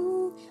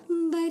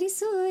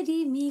 Bariso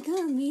re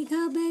miga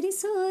miga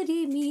bariso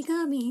re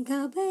miga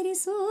miga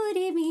bariso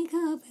re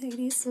miga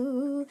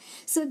bariso.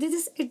 So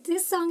this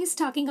song is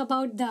talking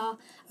about the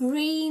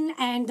rain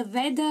and the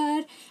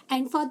weather,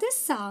 and for this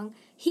song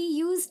he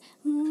used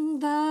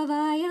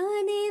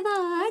Bavayane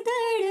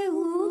vadad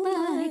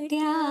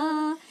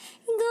umatya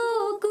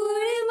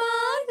gokul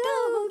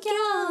mato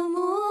kya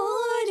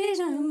mor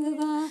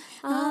rangva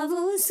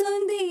avo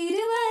sundir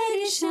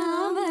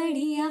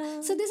varshavadiya.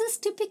 So this is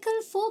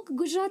typical folk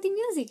Gujarati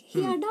music.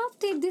 He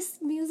adopted this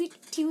music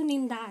tune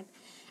in that.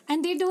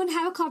 And they don't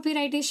have a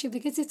copyright issue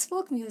because it's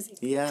folk music.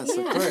 Yes,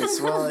 of course.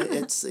 Well,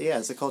 it's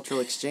a cultural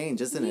exchange,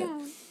 isn't it?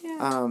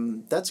 Yeah.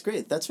 That's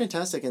great. That's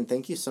fantastic, and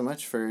thank you so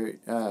much for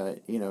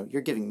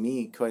you're giving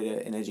me quite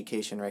an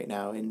education right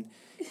now in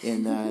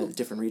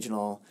different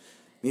regional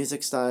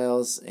music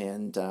styles,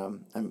 and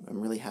I'm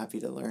really happy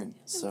to learn.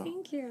 So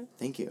Thank you.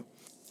 thank you.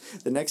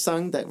 The next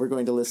song that we're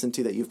going to listen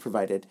to that you've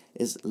provided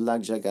is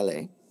Lagja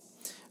Gale.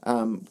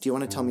 Do you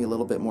want to tell me a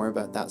little bit more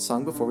about that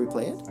song before we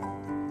play it?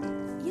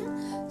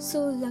 Yeah. So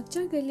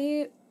Lakcha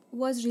Gale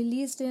was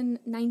released in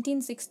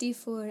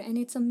 1964, and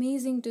it's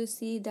amazing to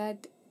see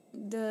that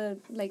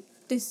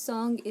this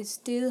song is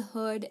still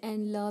heard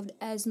and loved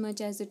as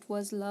much as it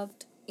was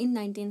loved in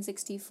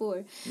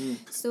 1964.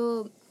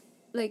 So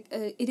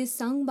it is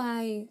sung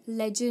by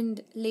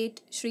legend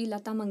late Shri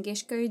Lata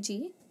Mangeshkar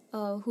ji,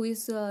 who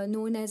is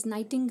known as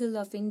Nightingale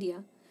of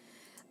India.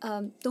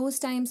 Those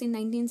times in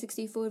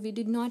 1964, we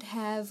did not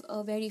have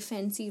a very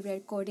fancy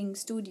recording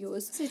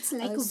studios. So it's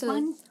like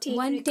one take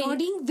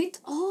recording with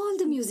all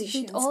the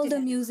musicians. With all the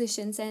together.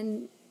 musicians,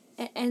 and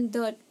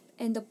the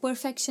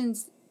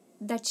perfections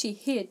that she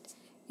hit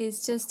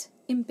is just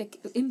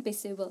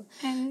impossible.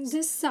 And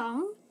this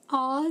song,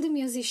 all the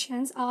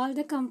musicians, all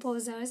the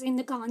composers in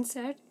the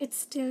concert,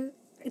 it's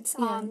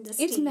on the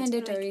stage. It's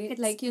mandatory.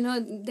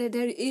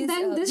 There is.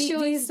 Then the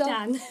show is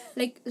done.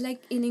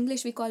 Like in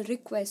English, we call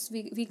request.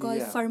 We call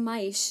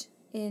farmaish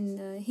in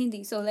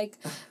Hindi. So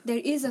there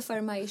is a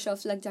farmaish of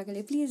Lagja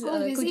Gale. Please,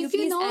 could you if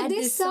please you know add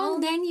this song,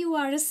 then you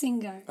are a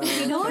singer.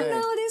 If you don't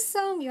know this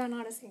song, you're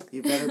not a singer.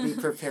 You better be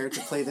prepared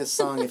to play this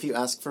song if you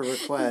ask for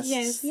requests.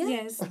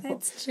 Yes,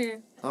 that's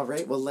true. All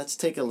right, well, let's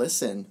take a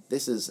listen.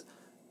 This is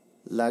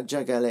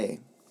Lagja Gale.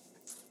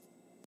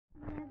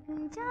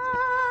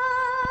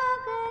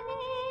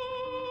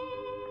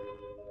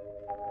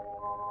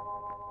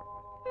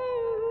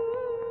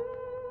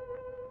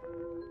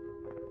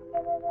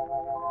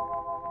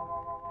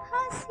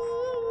 हंसी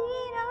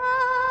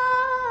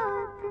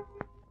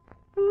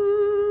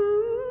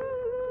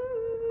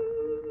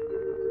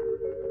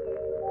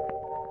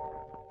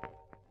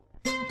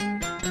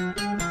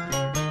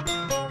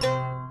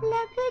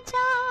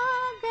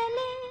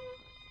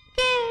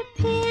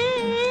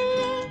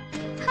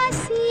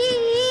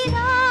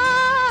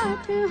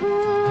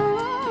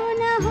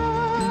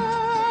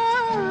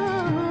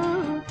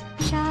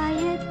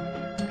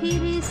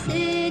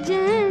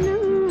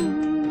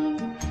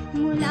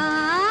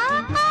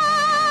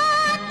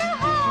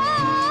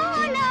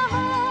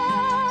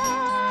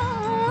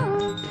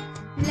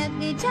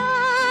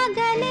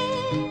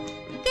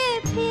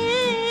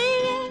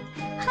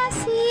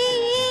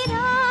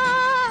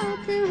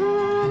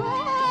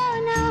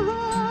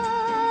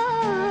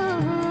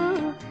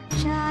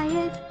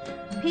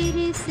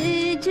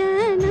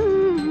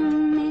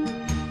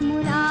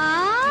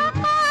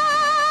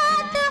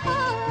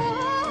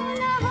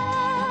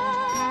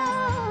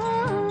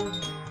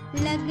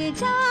लग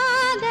जा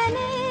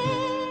गले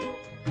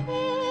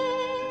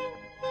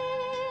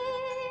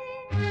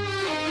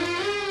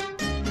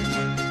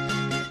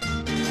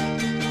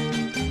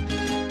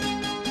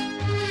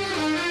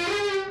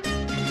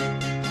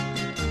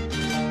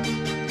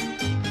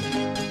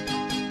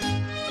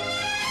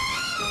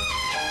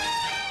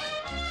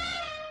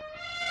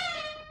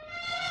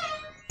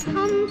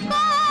हमको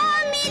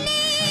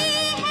मिली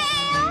है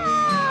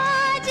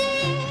आज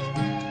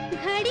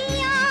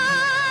घड़ियां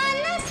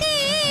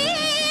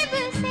नसीब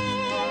से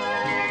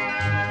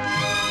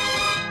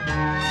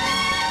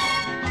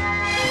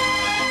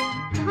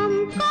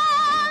हमको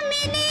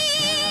मिली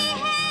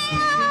है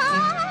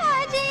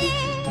आज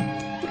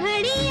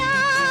घड़ियां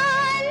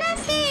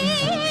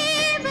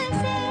नसीब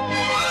से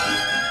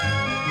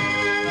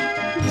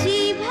जी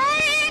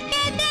भर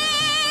के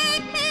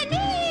देख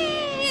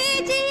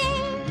लीजिए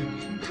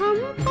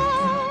हमको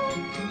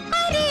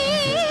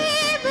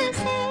करीब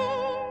से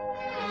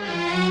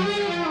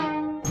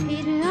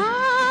फिर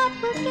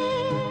आपके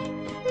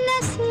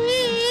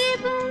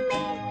नसीब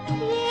में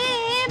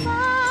ये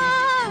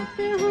बात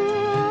हो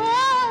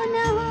न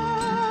हो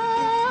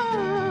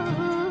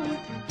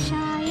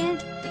शायद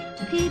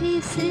फिर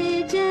इस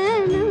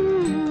जन्म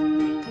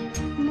में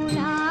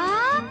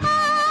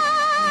मुलाकात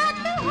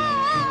हो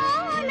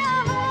न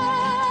हो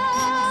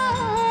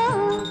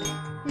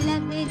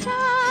लग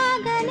जा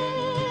गले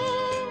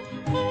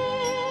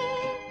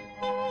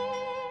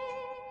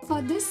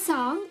For this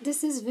song,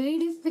 this is very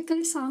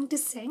difficult song to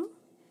sing,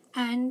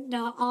 and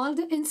all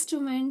the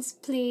instruments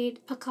played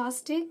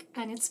acoustic,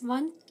 and it's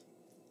one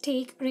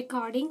take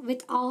recording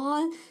with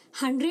all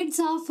hundreds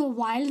of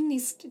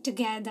violinists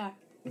together.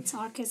 It's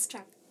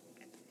orchestra.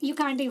 You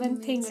can't even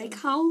think like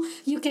how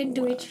you can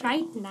do it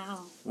right now.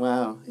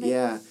 Wow.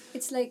 Yeah.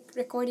 It's like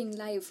recording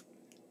live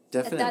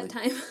Definitely. at that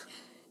time.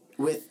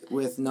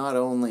 With not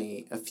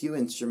only a few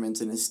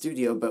instruments in a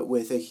studio, but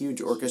with a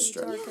huge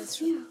orchestra.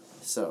 Orchestra. Yeah.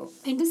 So,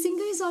 And the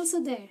singer is also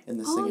there. And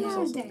the all singer is are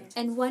also there.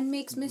 And one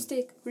makes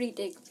mistake,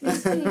 retake.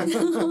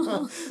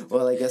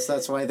 well, I guess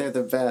that's why they're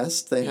the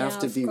best. They have Yeah,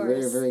 to of be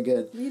very, course. very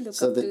good. We look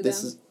So up to this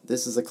them.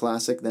 this is a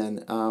classic. Then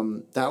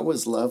that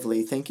was lovely.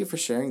 Thank you for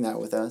sharing that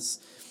with us.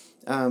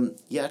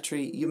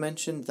 Yatri, you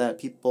mentioned that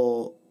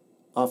people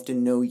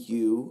often know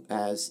you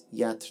as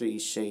Yatri,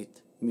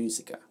 Sheth,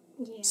 Myuzicaa.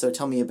 Yeah. So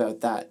tell me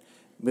about that.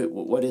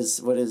 What is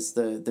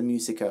the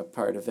Myuzicaa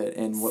part of it,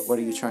 and what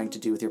are you trying to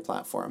do with your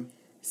platform?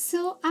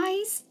 So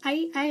as I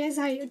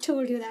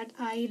told you that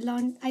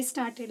I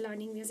started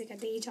learning music at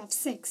the age of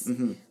 6.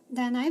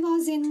 Then I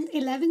was in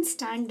 11th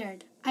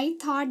standard. I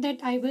thought that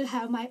I will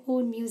have my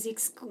own music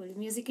school,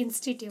 music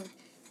institute,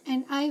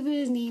 and I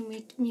will name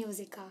it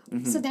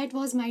Myuzicaa. So that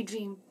was my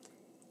dream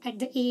at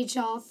the age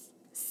of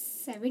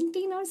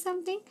 17 or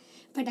something.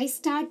 But I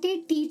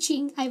started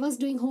teaching. I was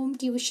doing home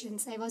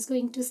tuitions. I was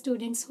going to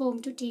students'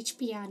 home to teach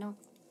piano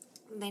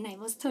when I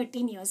was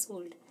 13 years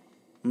old.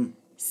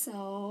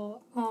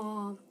 So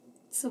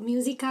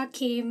Myuzicaa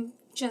came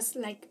just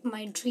like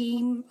my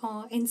dream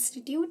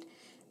institute,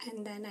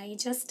 and then I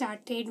just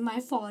started my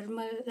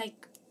formal,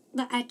 like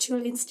the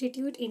actual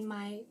institute in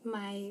my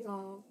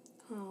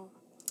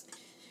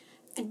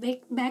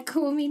back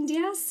home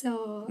India.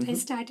 So I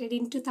started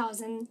in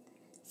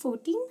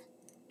 2014,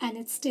 and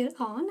it's still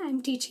on.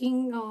 I'm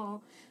teaching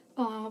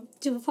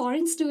to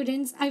foreign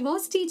students. I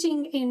was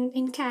teaching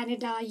in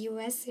Canada,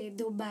 USA,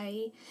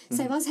 Dubai.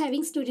 So I was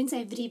having students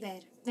everywhere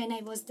when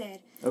I was there.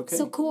 Okay.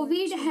 So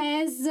COVID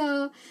has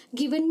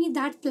given me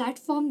that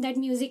platform that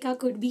Myuzicaa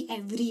could be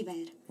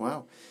everywhere.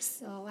 Wow.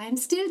 So I'm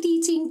still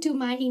teaching to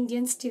my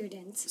Indian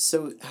students.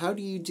 So how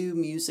do you do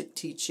music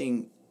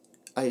teaching?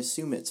 I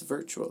assume it's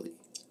virtually.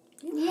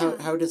 Yeah.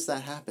 How does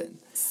that happen?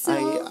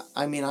 So-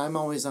 I mean, I'm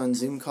always on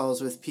Zoom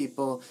calls with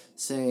people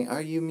saying,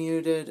 "Are you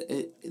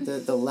muted?"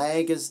 The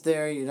lag is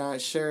there. You're not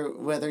sure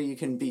whether you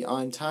can be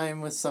on time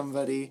with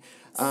somebody.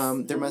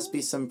 There must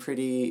be some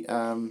pretty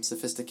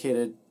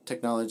sophisticated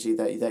technology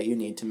that you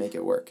need to make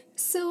it work.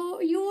 So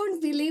you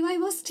won't believe I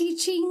was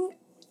teaching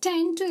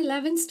 10 to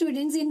 11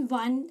 students in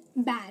one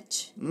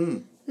batch.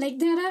 Like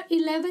there are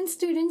 11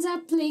 students are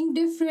playing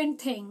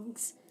different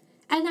things,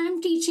 and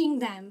I'm teaching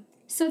them.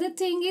 So the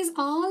thing is,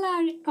 all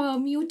are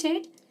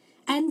muted,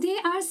 and they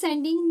are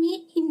sending me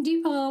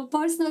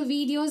personal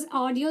videos,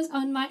 audios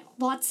on my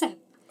WhatsApp.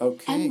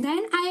 Okay. And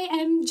then I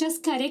am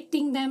just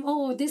correcting them.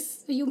 Oh,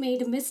 this, you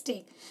made a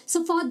mistake.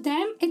 So for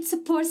them, it's a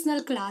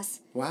personal class.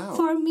 Wow.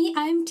 For me,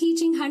 I'm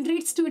teaching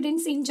 100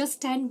 students in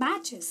just 10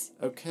 batches.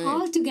 Okay.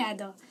 All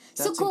together.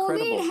 So That's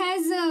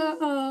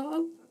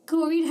incredible.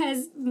 COVID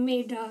has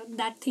made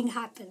that thing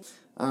happen.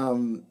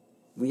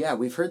 Yeah,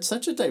 we've heard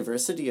such a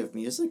diversity of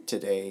music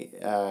today.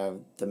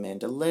 The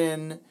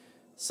mandolin,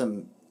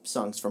 some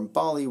songs from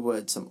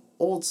Bollywood, some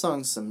old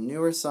songs, some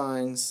newer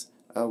songs,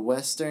 a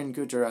Western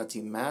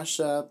Gujarati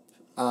mashup.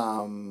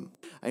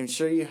 I'm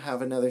sure you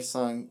have another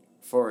song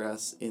for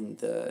us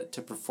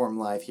to perform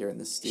live here in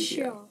the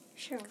studio.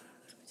 Sure.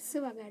 से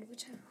बगाड़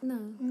पूछा. No.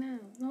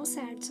 No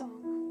sad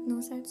song.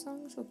 No sad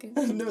songs? Okay.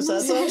 No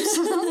sad songs?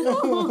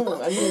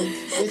 I mean,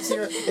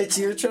 it's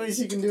your choice.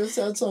 You can do a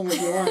sad song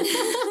if you want.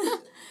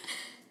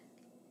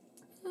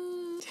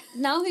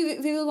 Now we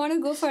will want to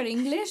go for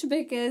English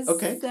because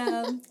Okay.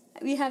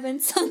 We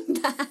haven't sung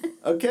that.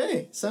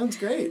 Okay, sounds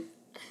great.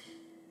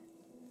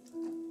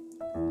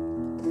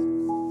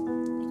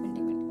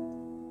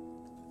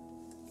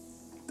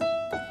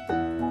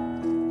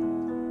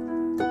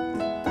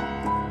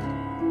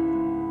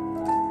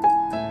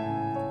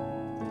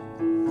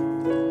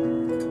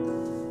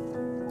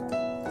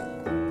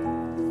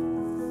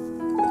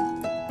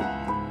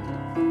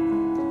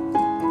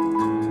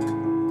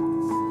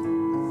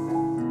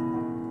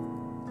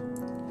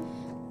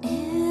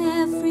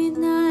 Every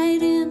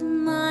night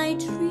in my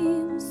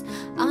dreams,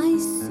 I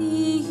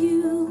see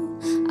you,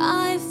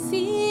 I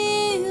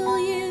feel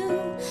you.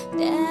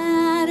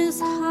 That is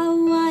how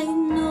I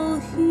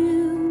know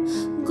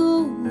you. Go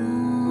on.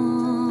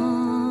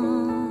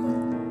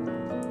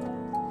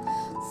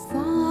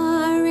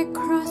 Far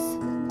across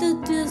the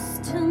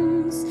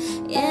distance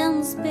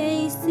and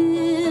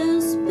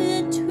spaces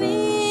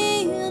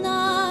between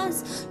us,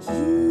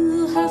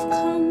 you have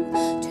come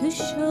to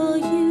show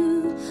you.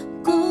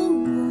 Go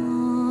on.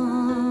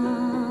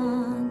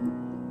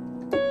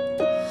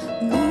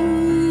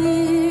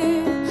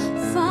 Near,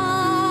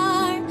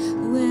 far,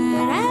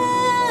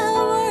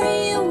 wherever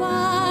you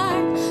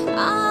are,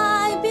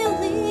 I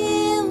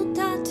believe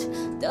that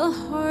the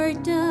heart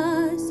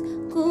does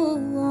go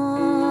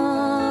on.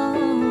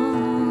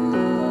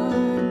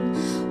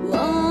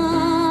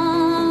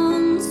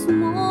 Once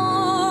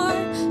more,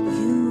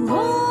 you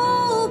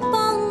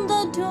open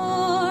the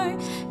door,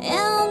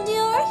 and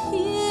you're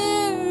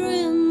here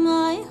in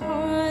my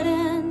heart,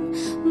 and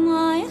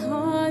my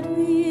heart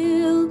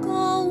will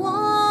go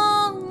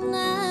on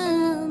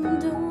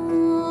and on.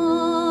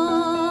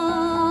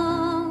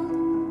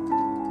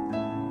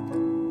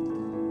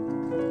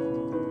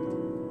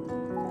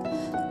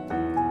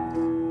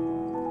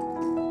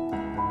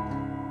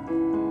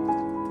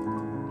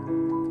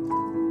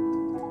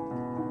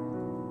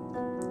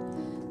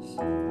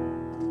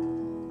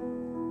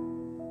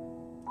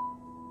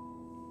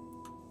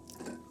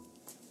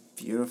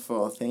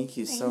 Beautiful. Thank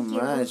you so Thank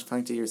you. much.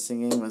 Pankti, your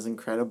singing was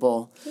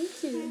incredible.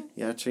 Thank you.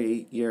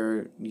 Yatri,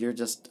 you're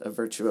just a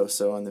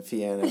virtuoso on the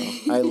piano.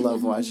 I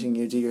love watching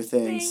you do your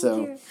thing. Thank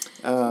so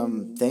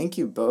you. thank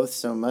you both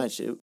so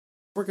much.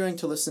 We're going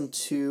to listen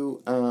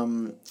to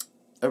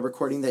a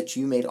recording that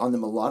you made on the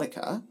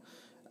melodica,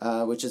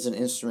 which is an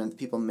instrument that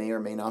people may or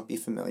may not be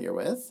familiar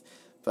with.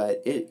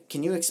 But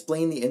can you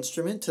explain the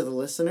instrument to the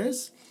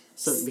listeners?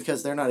 So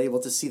because they're not able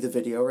to see the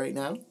video right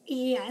now.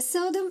 Yeah,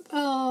 so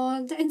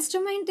the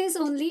instrument is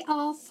only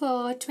of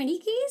 20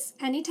 keys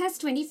and it has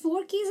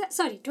 24 keys.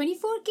 Sorry,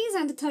 24 keys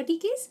and the 30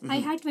 keys. I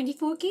had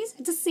 24 keys.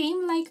 It's the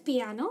same like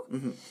piano,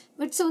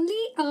 but it's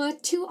only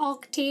 2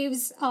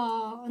 octaves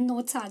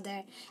notes are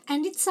there,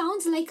 and it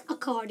sounds like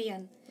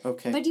accordion.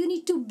 Okay. But you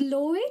need to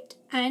blow it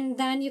and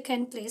then you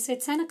can play. So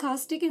it's an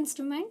acoustic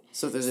instrument.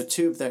 So there's a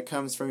tube that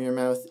comes from your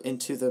mouth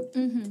into the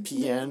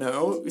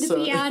piano.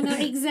 The piano,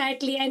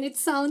 exactly, and it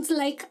sounds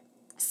like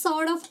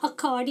sort of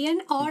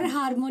accordion or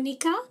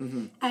harmonica,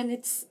 and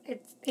it's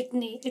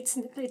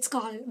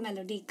called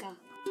melodica.